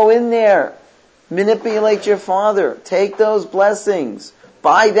to go in there, manipulate your father, take those blessings,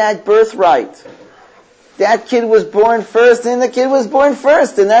 buy that birthright? That kid was born first, and the kid was born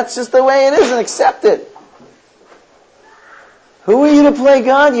first, and that's just the way it is, and accept it. Who are you to play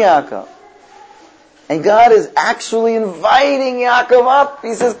God, Yaakov? And God is actually inviting Yaakov up.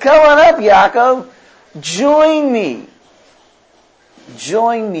 He says, come on up, Yaakov. Join me.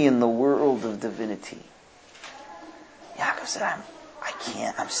 Join me in the world of divinity. Yaakov said, I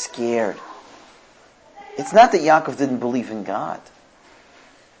can't, I'm scared. It's not that Yaakov didn't believe in God.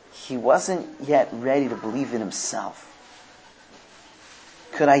 He wasn't yet ready to believe in himself.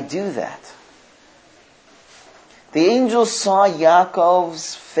 Could I do that? The angel saw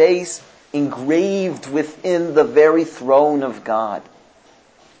Yaakov's face engraved within the very throne of God.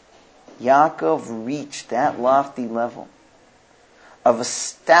 Yaakov reached that lofty level of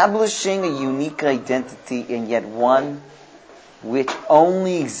establishing a unique identity, and yet one which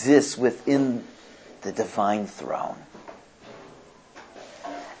only exists within the divine throne.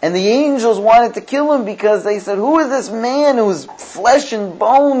 And the angels wanted to kill him because they said, who is this man who is flesh and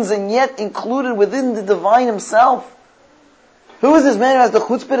bones and yet included within the divine himself? Who is this man who has the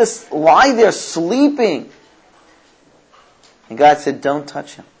chutzpah to lie there sleeping? And God said, don't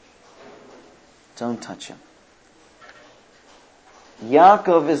touch him. Don't touch him.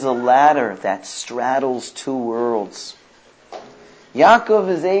 Yaakov is a ladder that straddles two worlds. Yaakov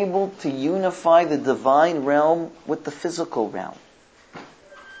is able to unify the divine realm with the physical realm.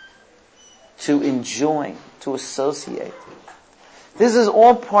 To enjoy, to associate. This is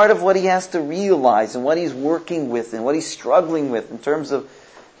all part of what he has to realize and what he's working with and what he's struggling with in terms of,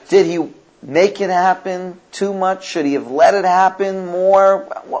 did he make it happen too much? Should he have let it happen more?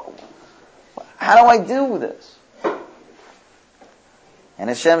 How do I do this? And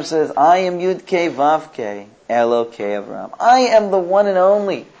Hashem says, I am Yud-Kei Vav-Kei, Elokei Avram. I am the one and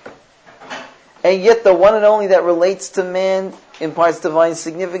only. And yet the one and only that relates to man, imparts divine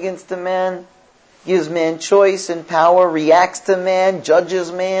significance to man, gives man choice and power, reacts to man,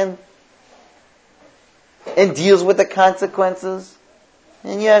 judges man, and deals with the consequences.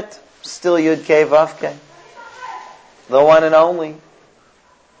 And yet, still Yud-Kei Vav-Kei. The one and only.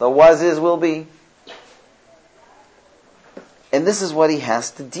 The was, is, will be. And this is what he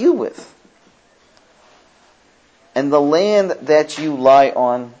has to deal with. And the land that you lie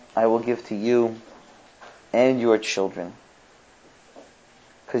on, I will give to you and your children.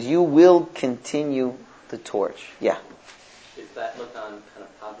 Because you will continue the torch. Yeah. Is that looked on kind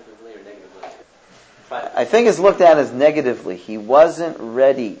of positively or negatively? I think it's looked at as negatively. He wasn't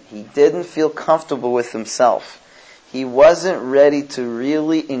ready. He didn't feel comfortable with himself. He wasn't ready to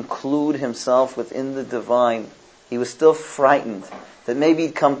really include himself within the divine. He was still frightened that maybe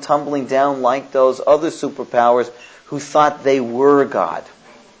he'd come tumbling down like those other superpowers who thought they were God.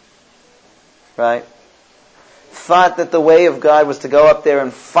 Right? Thought that the way of God was to go up there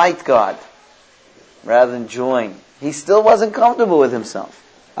and fight God rather than join. He still wasn't comfortable with himself.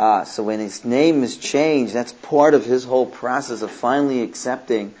 So when his name is changed, that's part of his whole process of finally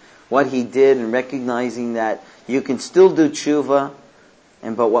accepting what he did and recognizing that you can still do tshuva,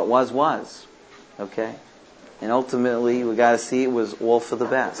 but what was. Okay? And ultimately, we got to see it was all for the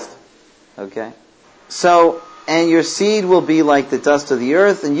best. Okay? So, and your seed will be like the dust of the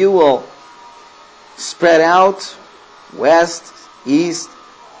earth, and you will spread out west, east,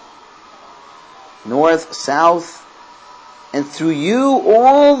 north, south, and through you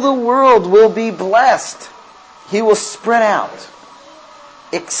all the world will be blessed. He will spread out,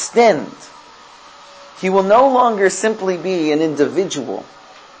 extend. He will no longer simply be an individual,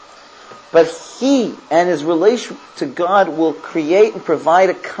 but he and his relation to God will create and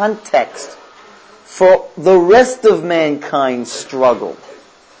provide a context for the rest of mankind's struggle.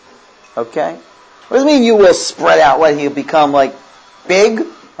 Okay? What does it mean you will spread out? What, he'll become like big?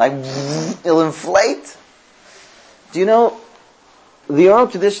 Like he'll inflate? Do you know, the oral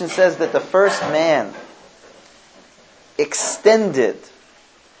tradition says that the first man extended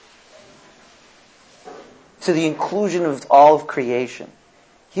to the inclusion of all of creation.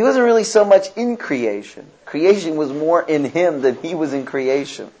 He wasn't really so much in creation. Creation was more in him than he was in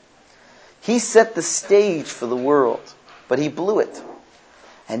creation. He set the stage for the world, but he blew it.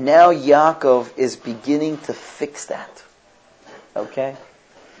 And now Yaakov is beginning to fix that. Okay?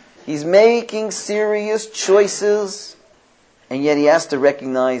 He's making serious choices, and yet he has to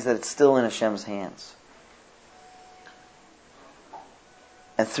recognize that it's still in Hashem's hands.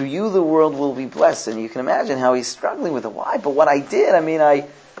 And through you the world will be blessed. And you can imagine how he's struggling with it. Why? But what I did,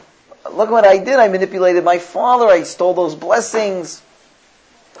 look what I did. I manipulated my father. I stole those blessings.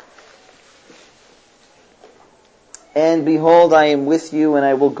 And behold, I am with you, and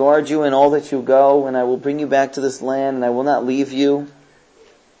I will guard you in all that you go, and I will bring you back to this land, and I will not leave you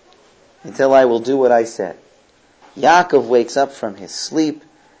until I will do what I said. Yaakov wakes up from his sleep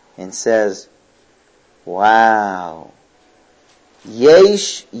and says, wow,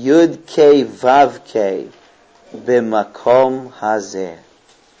 Yesh Yud Kei Vav Kei B'makom Hazeh.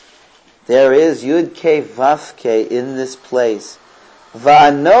 There is Yud Kei Vav Kei in this place.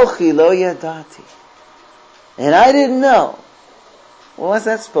 Va'anochi lo yadati. And I didn't know. Well, what's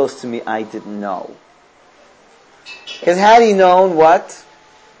that supposed to mean, I didn't know? Because had he known what?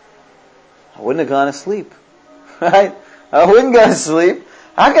 I wouldn't have gone to sleep. Right? I wouldn't go to sleep.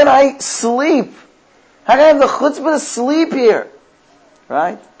 How can I sleep? How can I have the chutzpah to sleep here?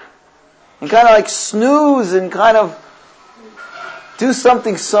 Right? And kind of like snooze and kind of do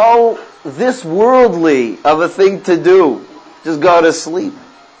something so this worldly of a thing to do. Just go to sleep.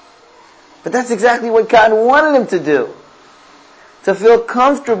 But that's exactly what God wanted him to do. To feel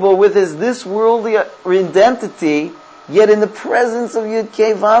comfortable with his this worldly identity, yet in the presence of Yud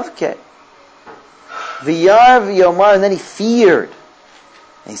Kei Vav Kei. V'yar v'yomar, and then he feared.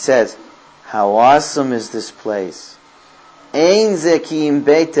 And he says, how awesome is this place. Ein zekim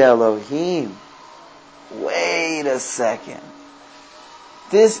beit Elohim. Wait a second.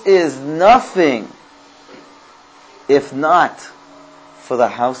 This is nothing if not for the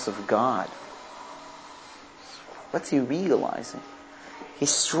house of God. What's he realizing? He's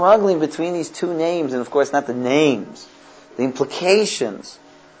struggling between these two names, and of course not the names, the implications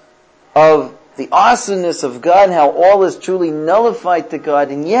of the awesomeness of God and how all is truly nullified to God,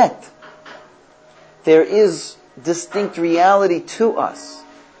 and yet there is distinct reality to us.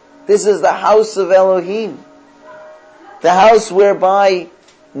 This is the house of Elohim. The house whereby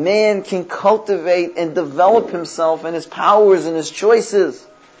man can cultivate and develop himself and his powers and his choices.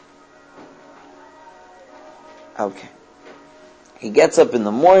 Okay. He gets up in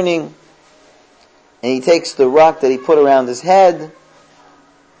the morning and he takes the rock that he put around his head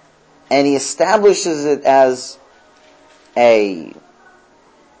and he establishes it as a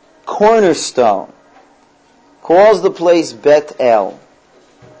cornerstone, calls the place Bet El,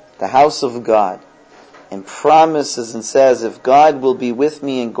 the house of God, and promises and says, if God will be with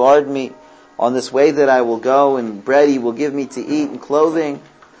me and guard me on this way that I will go, and bread he will give me to eat and clothing,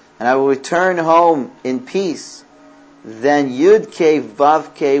 and I will return home in peace, then Yud Kei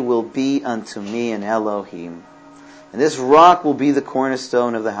Vav Kei will be unto me an Elohim. And this rock will be the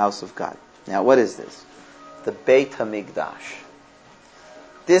cornerstone of the house of God. Now what is this? The Beit HaMikdash.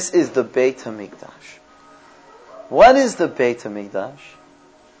 This is the Beit HaMikdash. What is the Beit HaMikdash?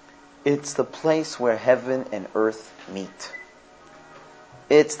 It's the place where heaven and earth meet.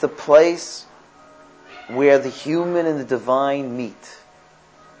 It's the place where the human and the divine meet.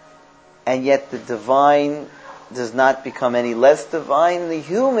 And yet the divine does not become any less divine, and the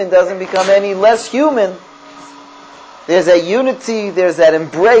human doesn't become any less human. There's that unity, there's that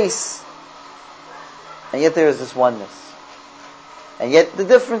embrace, and yet there is this oneness. And yet the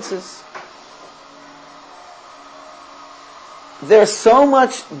differences. There's so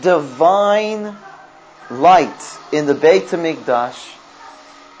much divine light in the Beit HaMikdash,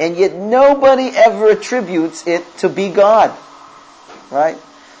 and yet nobody ever attributes it to be God. Right?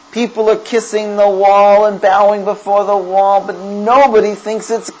 People are kissing the wall and bowing before the wall, but nobody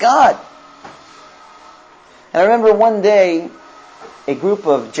thinks it's God. And I remember one day, a group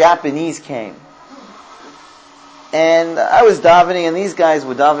of Japanese came. And I was davening, and these guys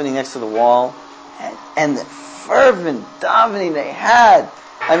were davening next to the wall. And the fervent davening they had.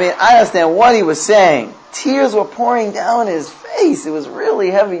 I mean, I understand what he was saying. Tears were pouring down his face. It was really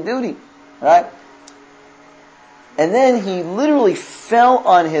heavy duty. Right? And then he literally fell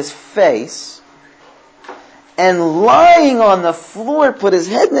on his face and lying on the floor, put his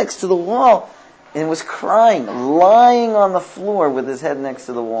head next to the wall and was crying, lying on the floor with his head next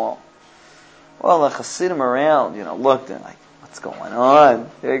to the wall. Well, the Hasidim around, looked and like, what's going on?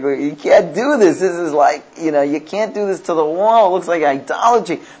 You can't do this. This is like, you can't do this to the wall. It looks like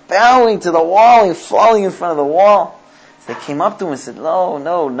idolatry. Bowing to the wall and falling in front of the wall. So they came up to him and said,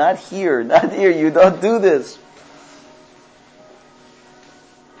 no, not here. You don't do this.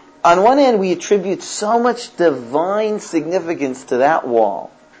 On one hand, we attribute so much divine significance to that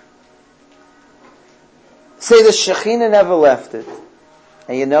wall. Say the Shekhinah never left it.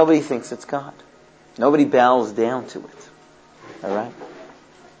 And yet nobody thinks it's God. Nobody bows down to it. Alright?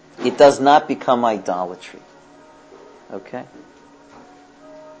 It does not become idolatry. Okay?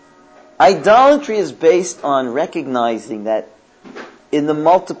 Idolatry is based on recognizing that in the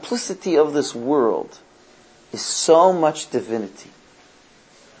multiplicity of this world is so much divinity.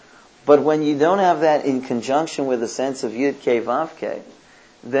 But when you don't have that in conjunction with a sense of Yud-Kei Vav-Kei,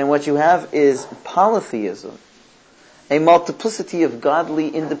 then what you have is polytheism, a multiplicity of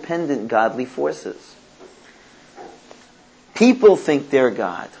independent godly forces. People think they're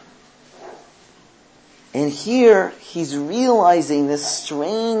God. And here, he's realizing this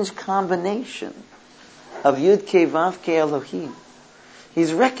strange combination of Yud-Kei Vav-Kei Elohim.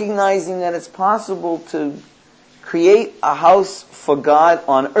 He's recognizing that it's possible to create a house for God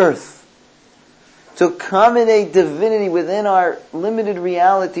on earth, to accommodate divinity within our limited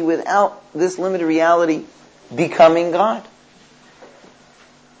reality without this limited reality becoming God.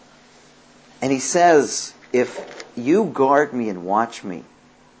 And he says, if you guard me and watch me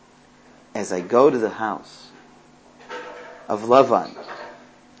as I go to the house of Lavan,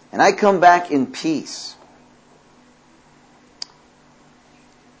 and I come back in peace.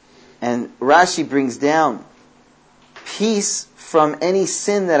 And Rashi brings down peace from any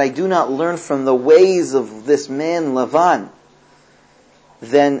sin that I do not learn from the ways of this man Lavan,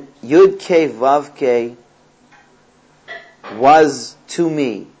 then Yud-Kei Vav-Kei was to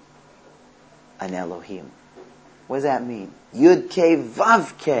me an Elohim. What does that mean? Yud-Kei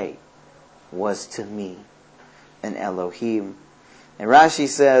Vav-Kei was to me an Elohim. And Rashi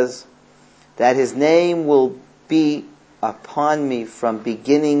says that his name will be upon me from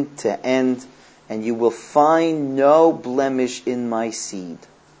beginning to end, and you will find no blemish in my seed.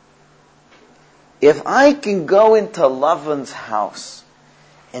 If I can go into Lavan's house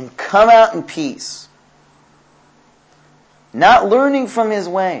and come out in peace, not learning from his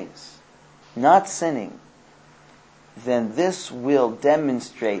ways, not sinning, then this will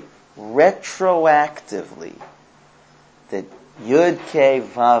demonstrate retroactively that Yud-Kei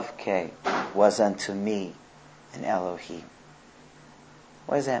Vav-Kei was unto me an Elohim.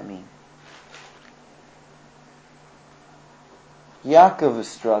 What does that mean? Yaakov is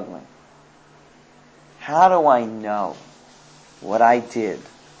struggling. How do I know what I did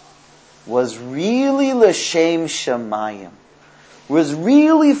was really l'shem shamayim, was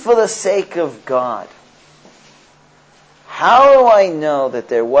really for the sake of God? How do I know that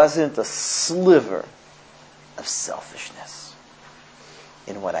there wasn't a sliver of selfishness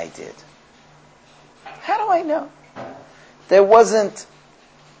in what I did? How do I know? There wasn't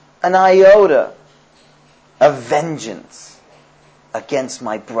an iota of vengeance against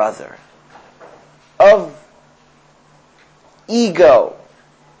my brother, of ego.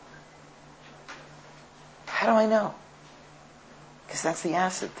 How do I know? Because that's the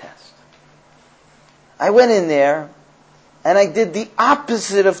acid test. I went in there and I did the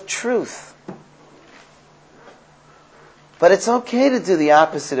opposite of truth. But it's okay to do the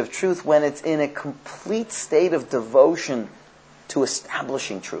opposite of truth when it's in a complete state of devotion to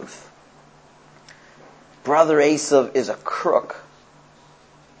establishing truth. Brother Esav is a crook,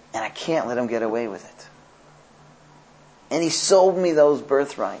 and I can't let him get away with it. And he sold me those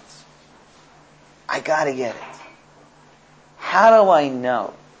birthrights. I gotta get it. How do I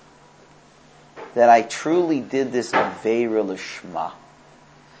know that I truly did this Aveira Lishma?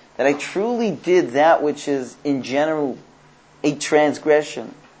 That I truly did that which is in general a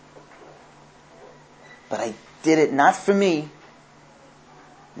transgression. But I did it not for me,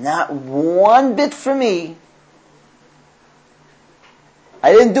 not one bit for me.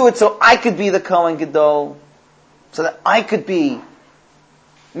 I didn't do it so I could be the Kohen Gadol, so that I could be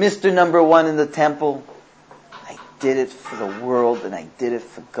Mr. Number One in the temple. I did it for the world and I did it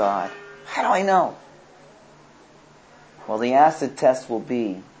for God. How do I know? Well, the acid test will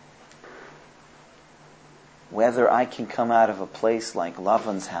be whether I can come out of a place like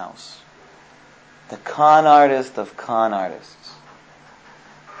Lavan's house, the con artist of con artists,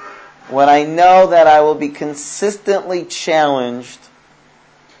 when I know that I will be consistently challenged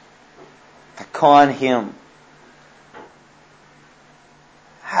to con him.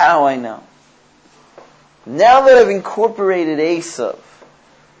 How do I know? Now that I've incorporated Esav,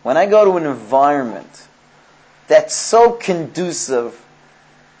 when I go to an environment that's so conducive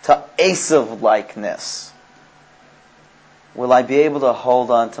to Esav-likeness, will I be able to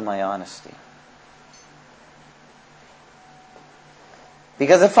hold on to my honesty?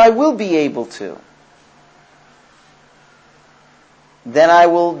 Because if I will be able to, then I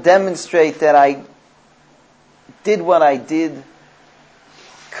will demonstrate that I did what I did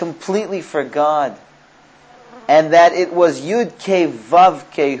completely for God, and that it was Yud-Kei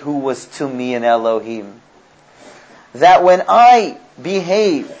Vav-Kei who was to me an Elohim. That when I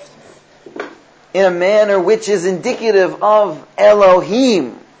behaved in a manner which is indicative of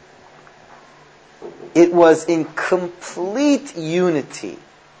Elohim, it was in complete unity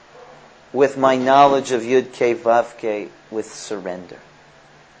with my knowledge of Yud-Kei Vav-Kei, with surrender.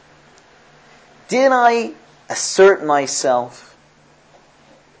 Did I assert myself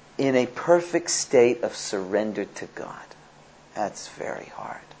in a perfect state of surrender to God? That's very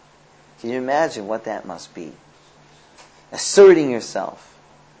hard. Can you imagine what that must be? Asserting yourself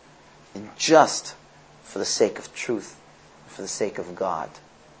in just for the sake of truth, for the sake of God.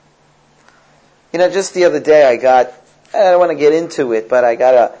 Just the other day I don't want to get into it, but I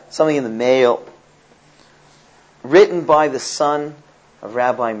got something in the mail written by the son of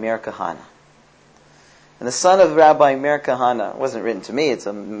Rabbi Meir Kahana. And the son of Rabbi Meir Kahana, it wasn't written to me, it's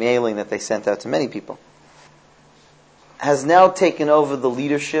a mailing that they sent out to many people, has now taken over the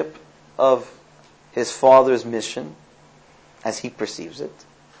leadership of his father's mission, as he perceives it,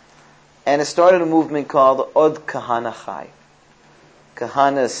 and has started a movement called Od Kahana Chai.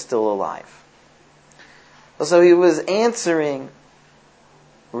 Kahana is still alive. So he was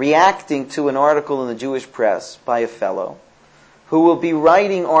reacting to an article in the Jewish press by a fellow who will be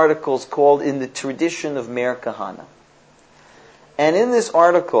writing articles called In the Tradition of Meir Kahana. And in this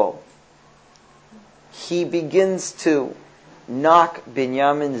article, he begins to knock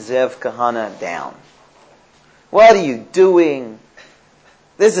Binyamin Zev Kahana down. What are you doing?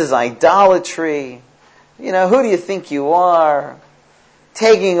 This is idolatry. Who do you think you are?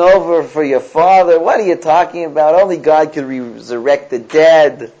 Taking over for your father. What are you talking about? Only God can resurrect the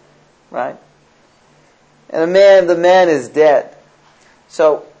dead. Right? And the man is dead.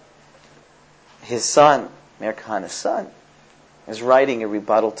 So, his son, Meir Kahana's son, is writing a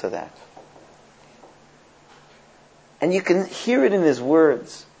rebuttal to that. And you can hear it in his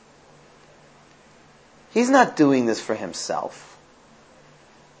words. He's not doing this for himself.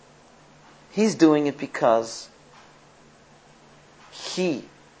 He's doing it because he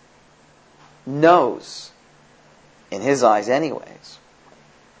knows, in his eyes anyways,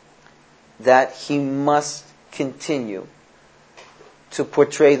 that he must continue to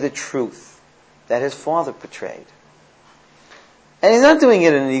portray the truth that his father portrayed. And he's not doing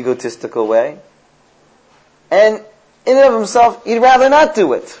it in an egotistical way. And in and of himself, he'd rather not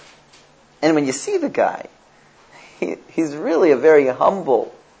do it. And when you see the guy, he's really a very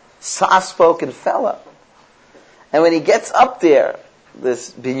humble, soft-spoken fellow. And when he gets up there,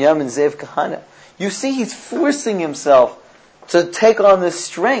 this Binyamin Zev Kahana, you see he's forcing himself to take on this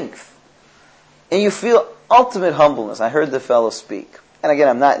strength. And you feel ultimate humbleness. I heard the fellow speak. And again,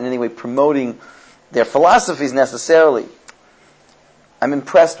 I'm not in any way promoting their philosophies necessarily. I'm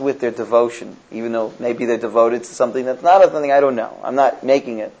impressed with their devotion, even though maybe they're devoted to something that's not something I don't know. I'm not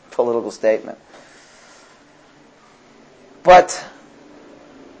making a political statement. But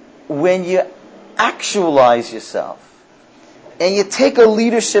when you actualize yourself, and you take a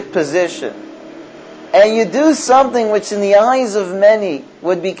leadership position, and you do something which in the eyes of many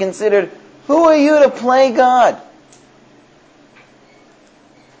would be considered, who are you to play God?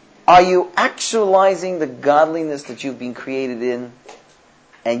 Are you actualizing the godliness that you've been created in,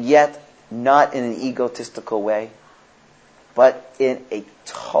 and yet not in an egotistical way, but in a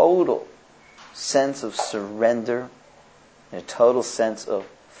total sense of surrender, in a total sense of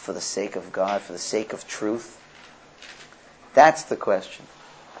for the sake of God, for the sake of truth? That's the question.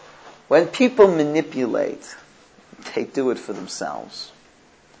 When people manipulate, they do it for themselves.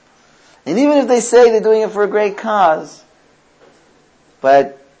 And even if they say they're doing it for a great cause,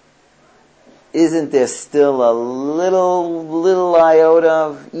 but isn't there still a little iota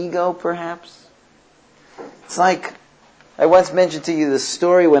of ego, perhaps? It's like, I once mentioned to you this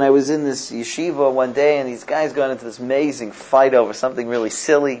story when I was in this yeshiva one day, and these guys got into this amazing fight over something really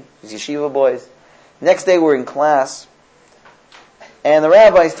silly, these yeshiva boys. Next day we're in class, and the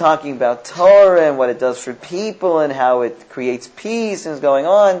rabbi's talking about Torah and what it does for people and how it creates peace and is going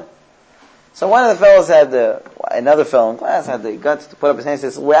on. So one of the fellows another fellow in class had the guts to put up his hand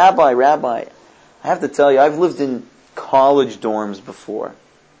and says, Rabbi, I have to tell you, I've lived in college dorms before.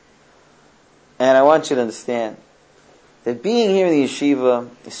 And I want you to understand that being here in the yeshiva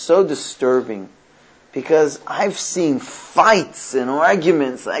is so disturbing because I've seen fights and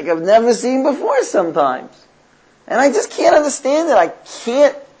arguments like I've never seen before sometimes. And I just can't understand it. I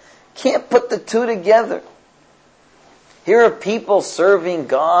can't put the two together. Here are people serving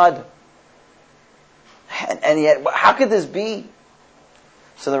God. And yet, how could this be?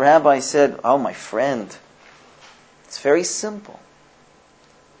 So the rabbi said, oh, my friend, it's very simple.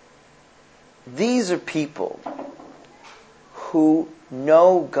 These are people who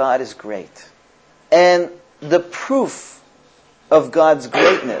know God is great. And the proof of God's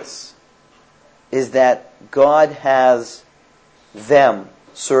greatness is that God has them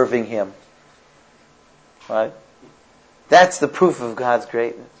serving Him. Right? That's the proof of God's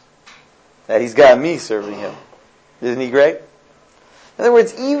greatness. That He's got me serving Him. Isn't He great? In other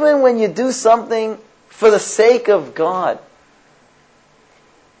words, even when you do something for the sake of God,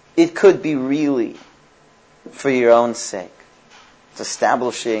 it could be really for your own sake. It's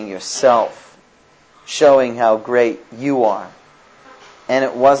establishing yourself, showing how great you are. And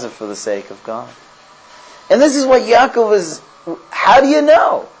it wasn't for the sake of God. And this is what Yaakov is, how do you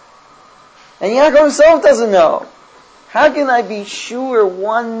know? And Yaakov himself doesn't know. How can I be sure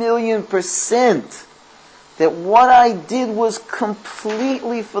 1,000,000% that what I did was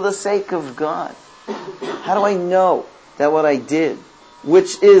completely for the sake of God? How do I know that what I did,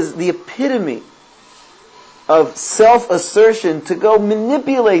 which is the epitome of self-assertion to go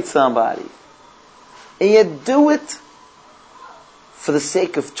manipulate somebody, and yet do it for the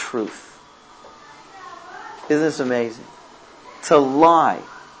sake of truth? Isn't this amazing? To lie,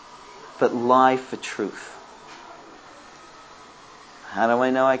 but lie for truth. How do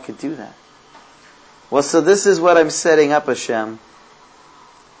I know I could do that? Well, so this is what I'm setting up, Hashem.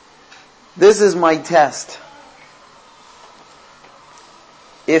 This is my test.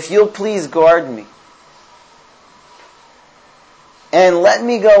 If you'll please guard me, and let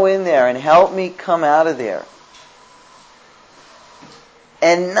me go in there and help me come out of there,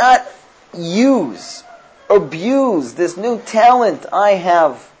 and not abuse this new talent I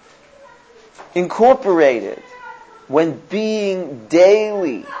have incorporated when being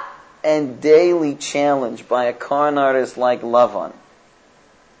daily and daily challenged by a con artist like Lavan.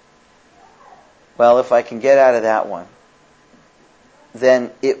 Well, if I can get out of that one,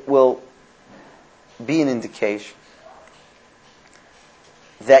 then it will be an indication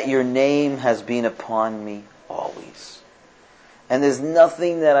that your name has been upon me always. And there's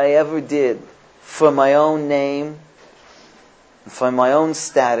nothing that I ever did for my own name, for my own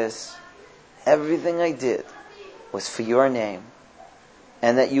status. Everything I did was for your name.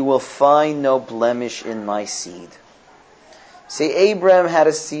 And that you will find no blemish in my seed. See, Abraham had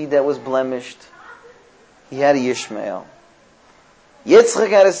a seed that was blemished. He had a Ishmael. Yitzchak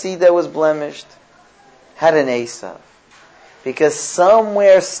had a seed that was blemished. Had an Esav. Because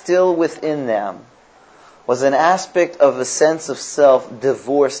somewhere still within them was an aspect of a sense of self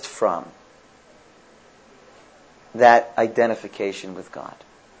divorced from that identification with God.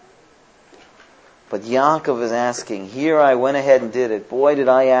 But Yaakov is asking, here I went ahead and did it. Boy, did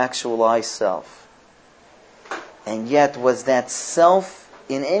I actualize self. And yet, was that self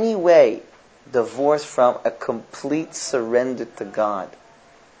in any way divorced from a complete surrender to God?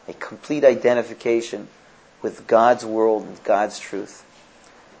 A complete identification with God's world and God's truth?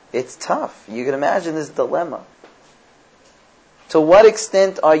 It's tough. You can imagine this dilemma. To what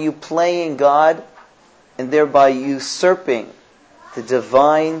extent are you playing God and thereby usurping the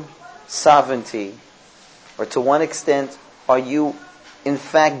divine sovereignty? Or to what extent are you in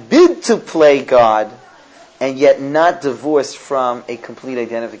fact bid to play God and yet not divorced from a complete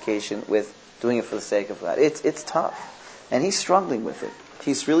identification with doing it for the sake of God? It's tough. And he's struggling with it.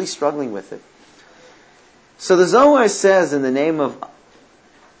 He's really struggling with it. So the Zohar says in the name of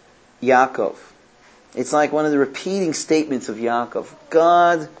Yaakov, it's like one of the repeating statements of Yaakov,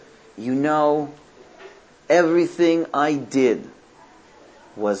 God, you know, everything I did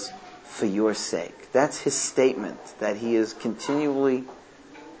was for your sake. That's his statement that he is continually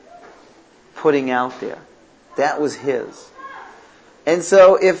putting out there. That was his. And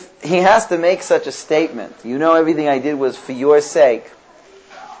so if he has to make such a statement, you know everything I did was for your sake,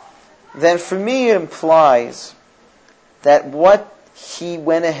 then for me it implies that what he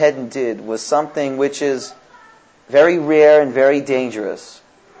went ahead and did was something which is very rare and very dangerous,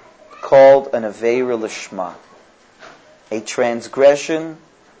 called an Aveira Lishma, a transgression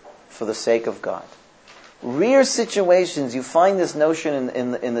for the sake of God. Rare situations, you find this notion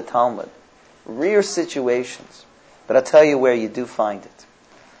in the Talmud. Rare situations. But I'll tell you where you do find it.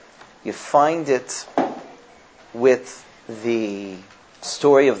 You find it with the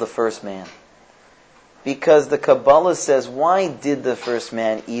story of the first man. Because the Kabbalah says, why did the first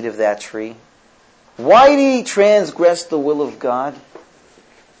man eat of that tree? Why did he transgress the will of God?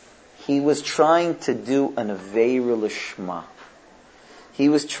 He was trying to do an Aveira Lishma. He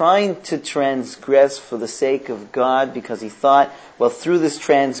was trying to transgress for the sake of God because he thought, well, through this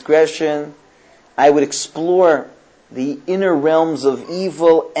transgression, I would explore the inner realms of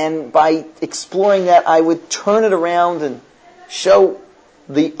evil, and by exploring that, I would turn it around and show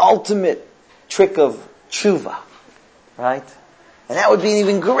the ultimate trick of tshuva, right? And that would be an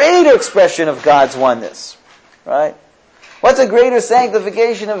even greater expression of God's oneness, right? What's a greater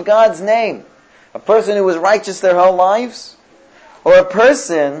sanctification of God's name? A person who was righteous their whole lives? Or a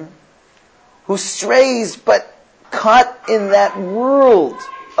person who strays but caught in that world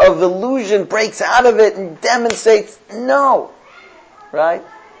of illusion, breaks out of it and demonstrates no, right?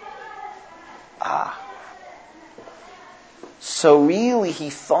 So really he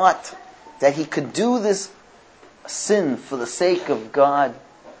thought that he could do this sin for the sake of God,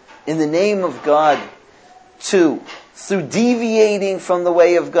 in the name of God, through deviating from the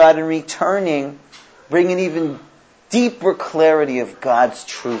way of God and returning, bring an even deeper clarity of God's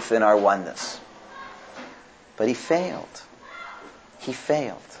truth in our oneness. But he failed. He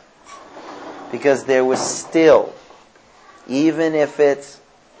failed. Because there was still, even if it's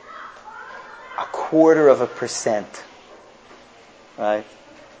 0.25%, right,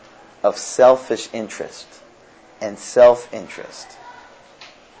 of selfish interest and self-interest,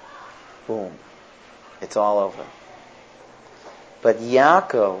 boom, it's all over. But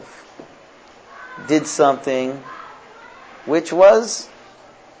Yaakov did something which was,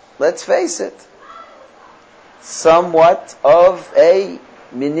 let's face it, somewhat of a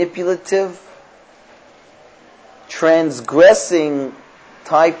manipulative, transgressing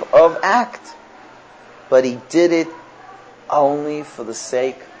type of act. But he did it only for the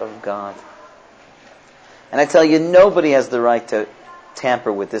sake of God. And I tell you, nobody has the right to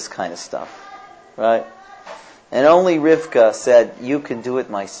tamper with this kind of stuff, right? And only Rivka said, you can do it,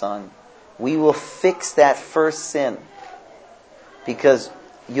 my son. We will fix that first sin, because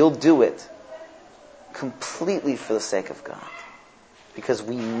you'll do it completely for the sake of God. Because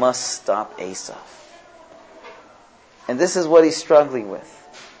we must stop Esav. And this is what he's struggling with.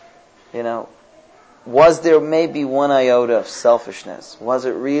 You know, was there maybe one iota of selfishness? Was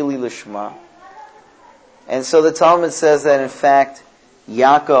it really Lishma? And so the Talmud says that in fact,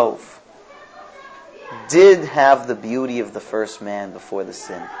 Yaakov did have the beauty of the first man before the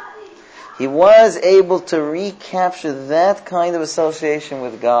sin. He was able to recapture that kind of association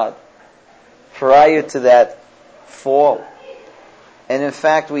with God prior to that fall. And in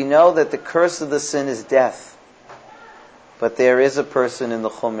fact, we know that the curse of the sin is death. But there is a person in the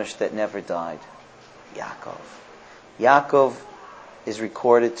Chumash that never died. Yaakov. Yaakov is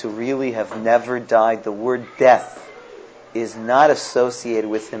recorded to really have never died. The word death is not associated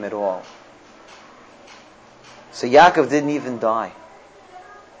with him at all. So Yaakov didn't even die.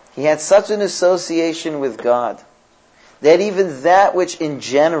 He had such an association with God that even that which in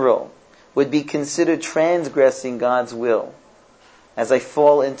general would be considered transgressing God's will, as I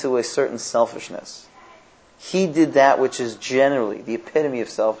fall into a certain selfishness, he did that which is generally the epitome of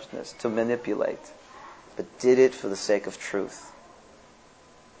selfishness, to manipulate, but did it for the sake of truth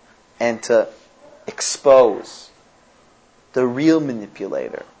and to expose the real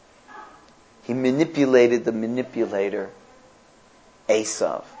manipulator. He manipulated the manipulator,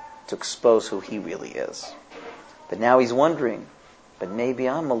 Esav, to expose who he really is. But now he's wondering, but maybe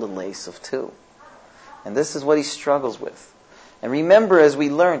I'm a little Esav too. And this is what he struggles with. And remember, as we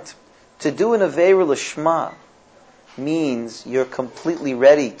learned, to do an Aveira Lishma means you're completely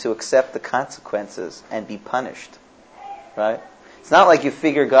ready to accept the consequences and be punished. Right? It's not like you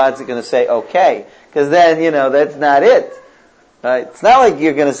figure God's going to say, okay, because then, that's not it. Right? It's not like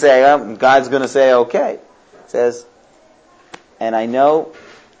you're going to say, God's going to say, okay. It says, and I know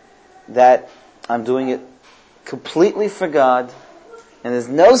that I'm doing it completely for God, and there's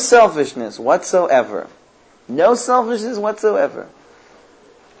no selfishness whatsoever. No selfishness whatsoever.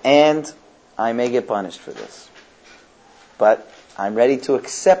 And I may get punished for this. But I'm ready to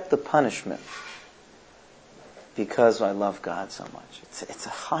accept the punishment because I love God so much. It's a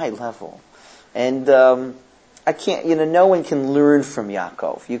high level. And I can't, no one can learn from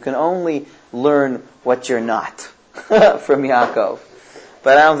Yaakov. You can only learn what you're not from Yaakov.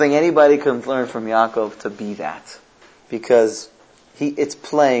 But I don't think anybody can learn from Yaakov to be that. Because it's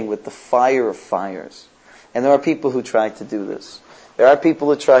playing with the fire of fires. And there are people who try to do this. There are people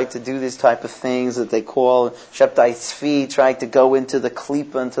who try to do these type of things that they call Shebtai Tzvi, try to go into the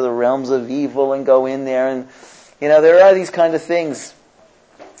Klippa, into the realms of evil and go in there. And, there are these kind of things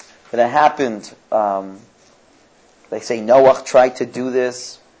that it happened. They say Noah tried to do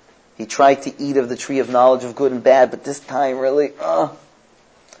this. He tried to eat of the tree of knowledge of good and bad, but this time really,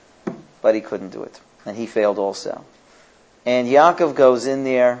 but he couldn't do it. And he failed also. And Yaakov goes in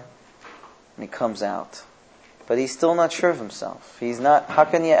there, and he comes out. But he's still not sure of himself. He's not, how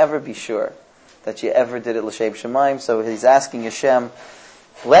can you ever be sure that you ever did it l'shem shamayim? So he's asking Hashem,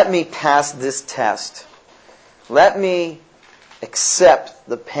 let me pass this test. Let me accept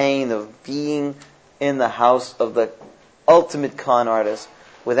the pain of being in the house of the ultimate con artist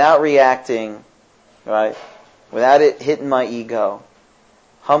without reacting, right? Without it hitting my ego.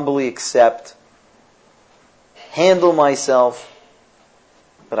 Humbly accept. Handle myself.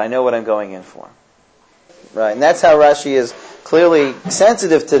 But I know what I'm going in for. Right? And that's how Rashi is clearly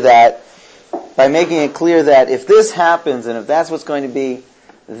sensitive to that, by making it clear that if this happens, and if that's what's going to be,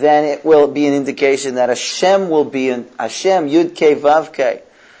 then it will be an indication that Hashem will be in Hashem, Yud Kei Vav Kei,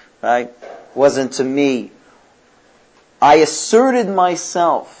 right? Wasn't to me. I asserted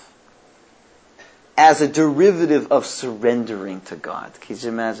myself as a derivative of surrendering to God. Can you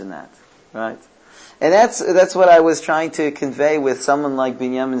imagine that? Right? And that's what I was trying to convey with someone like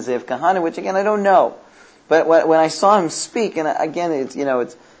Binyamin Zev Kahana, which again I don't know. But when I saw him speak, and again it's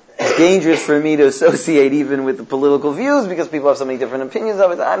dangerous for me to associate even with the political views because people have so many different opinions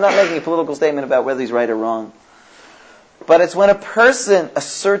of it. I'm not making a political statement about whether he's right or wrong. But it's when a person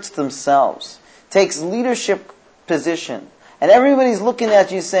asserts themselves, takes leadership position, and everybody's looking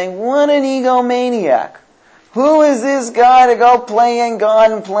at you saying, what an egomaniac. Who is this guy to go playing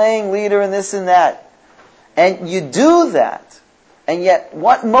God and playing leader and this and that? And you do that. And yet,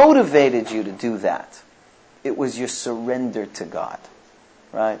 what motivated you to do that? It was your surrender to God.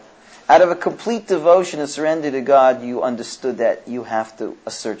 Right? Out of a complete devotion and surrender to God, you understood that you have to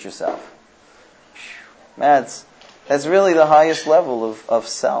assert yourself. That's really the highest level of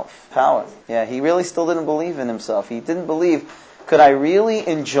self-power. Yeah, he really still didn't believe in himself. He didn't believe, could I really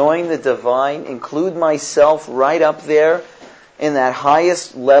enjoy the divine, include myself right up there in that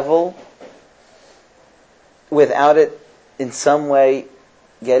highest level without it in some way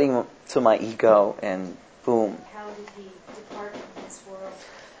getting to my ego and boom. How did he depart from this world?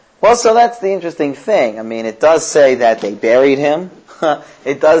 Well, so that's the interesting thing. I mean, it does say that they buried him.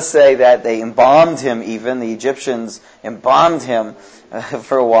 It does say that they embalmed him even. The Egyptians embalmed him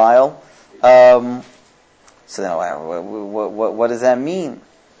for a while. So what does that mean?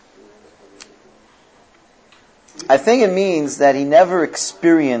 I think it means that he never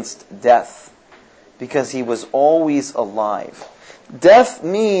experienced death because he was always alive. Death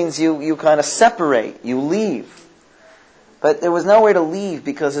means you kind of separate, you leave. But there was nowhere to leave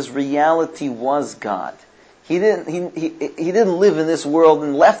because his reality was God. He didn't live in this world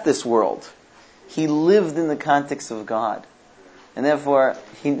and left this world. He lived in the context of God. And therefore,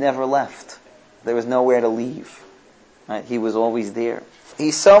 he never left. There was nowhere to leave. Right? He was always there.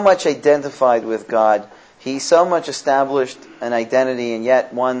 He so much identified with God. He so much established an identity, and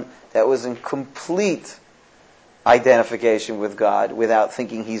yet one that was in complete identification with God without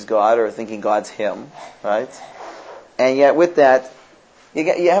thinking he's God or thinking God's him. Right? And yet with that, you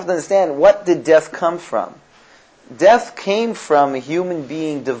have to understand, what did death come from? Death came from a human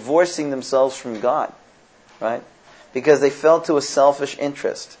being divorcing themselves from God. Right? Because they fell to a selfish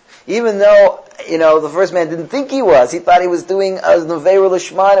interest. Even though, the first man didn't think he was. He thought he was doing a Nevera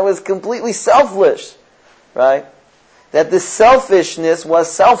Lishman. It was completely selfish. Right? That this selfishness was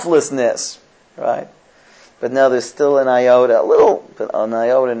selflessness. Right? But now there's still an iota, an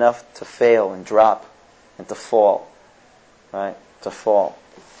iota enough to fail and drop and to fall. Right? To fall.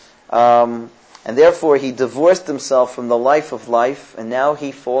 And therefore he divorced himself from the life of life, and now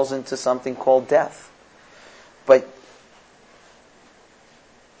he falls into something called death. But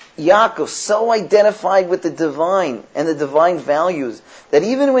Yaakov so identified with the divine and the divine values that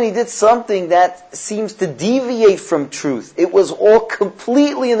even when he did something that seems to deviate from truth, it was all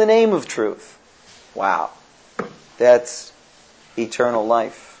completely in the name of truth. Wow. That's eternal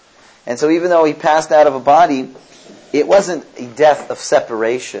life. And so even though he passed out of a body, it wasn't a death of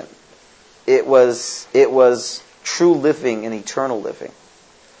separation. It was true living and eternal living.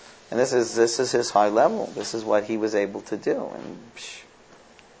 And this is his high level. This is what he was able to do. And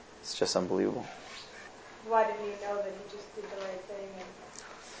it's just unbelievable. Why did he know that he just did the right thing?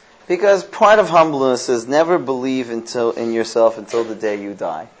 Because part of humbleness is never believe in yourself until the day you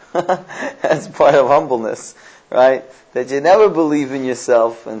die. That's part of humbleness, right? That you never believe in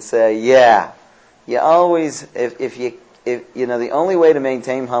yourself and say, yeah. You always, the only way to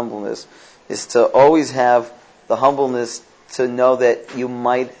maintain humbleness is to always have the humbleness to know that you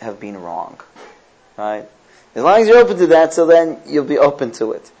might have been wrong, right? As long as you're open to that, so then you'll be open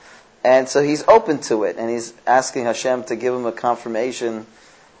to it. And so he's open to it, and he's asking Hashem to give him a confirmation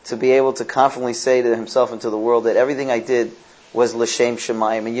to be able to confidently say to himself and to the world that everything I did was l'shem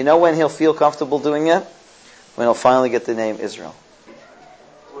shemayim. And you know when he'll feel comfortable doing it? When he'll finally get the name Israel.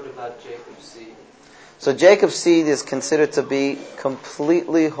 What about Jacob's seed? So Jacob's seed is considered to be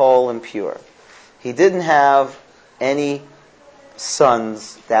completely whole and pure. He didn't have any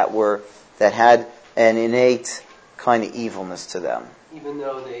sons that had an innate kind of evilness to them. Even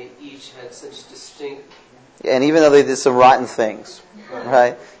though they each had such distinct... And even though they did some rotten things,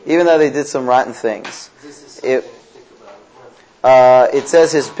 right? Even though they did some rotten things. This is something to think about. It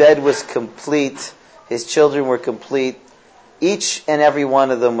says his bed was complete, his children were complete. Each and every one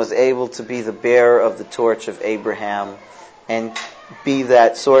of them was able to be the bearer of the torch of Abraham and be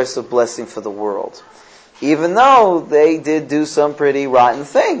that source of blessing for the world. Even though they did do some pretty rotten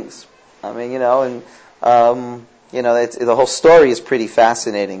things. I mean, the whole story is pretty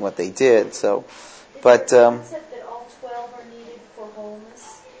fascinating what they did. So, but Is it the concept that all 12 are needed for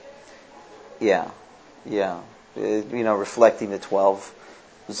wholeness? yeah, reflecting the 12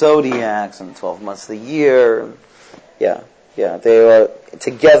 zodiacs and the 12 months of the year. Yeah, they are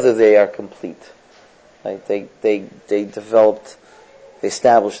together. They are complete. Right? They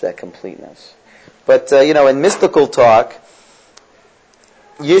established that completeness. But in mystical talk,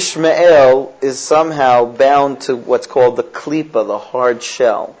 Yishmael is somehow bound to what's called the klipa, the hard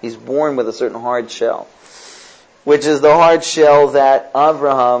shell. He's born with a certain hard shell, which is the hard shell that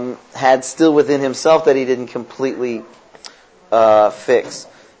Avraham had still within himself that he didn't completely fix.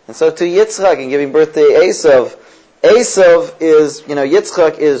 And so to Yitzchak, in giving birth to Esav is,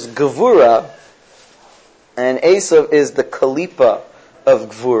 Yitzchak is Gevura, and Esav is the klipa of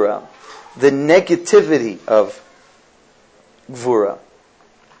Gevura, the negativity of Gevura,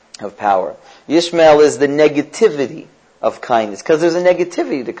 of power. Yishmael is the negativity of kindness, because there's a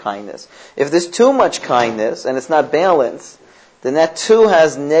negativity to kindness. If there's too much kindness and it's not balanced, then that too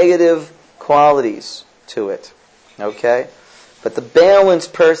has negative qualities to it. Okay? But the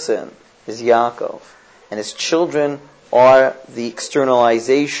balanced person is Yaakov, and his children are the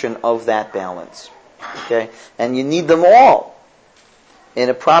externalization of that balance. Okay? And you need them all in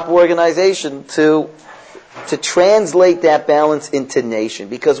a proper organization to translate that balance into nation.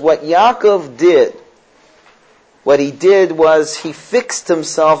 Because what Yaakov did, was he fixed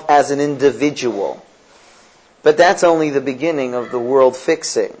himself as an individual. But that's only the beginning of the world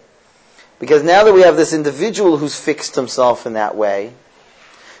fixing. Because now that we have this individual who's fixed himself in that way,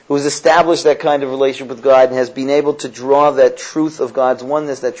 who's established that kind of relationship with God and has been able to draw that truth of God's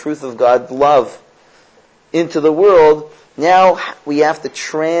oneness, that truth of God's love into the world, now we have to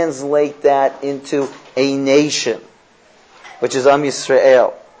translate that into a nation, which is Am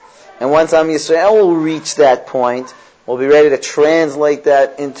Yisrael. And once Am Yisrael will reach that point, we'll be ready to translate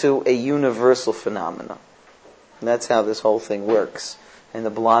that into a universal phenomenon. And that's how this whole thing works, in the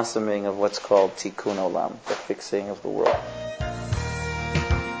blossoming of what's called Tikkun Olam, the fixing of the world.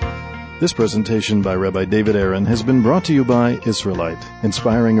 This presentation by Rabbi David Aaron has been brought to you by Israelite,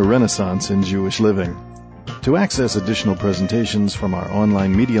 inspiring a renaissance in Jewish living. To access additional presentations from our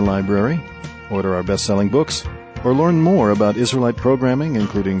online media library, order our best-selling books, or learn more about Israelite programming,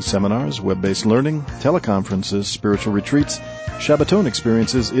 including seminars, web-based learning, teleconferences, spiritual retreats, Shabbaton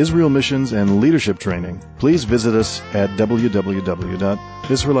experiences, Israel missions, and leadership training, please visit us at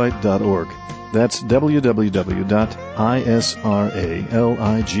www.israelite.org. That's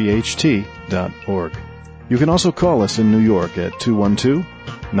www.israelight.org. You can also call us in New York at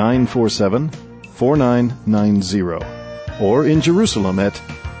 212-947-4990, or in Jerusalem at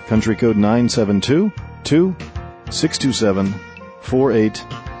country code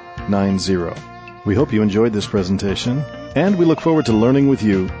 972-627-4890. We hope you enjoyed this presentation, and we look forward to learning with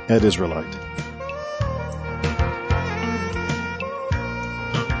you at Israelite.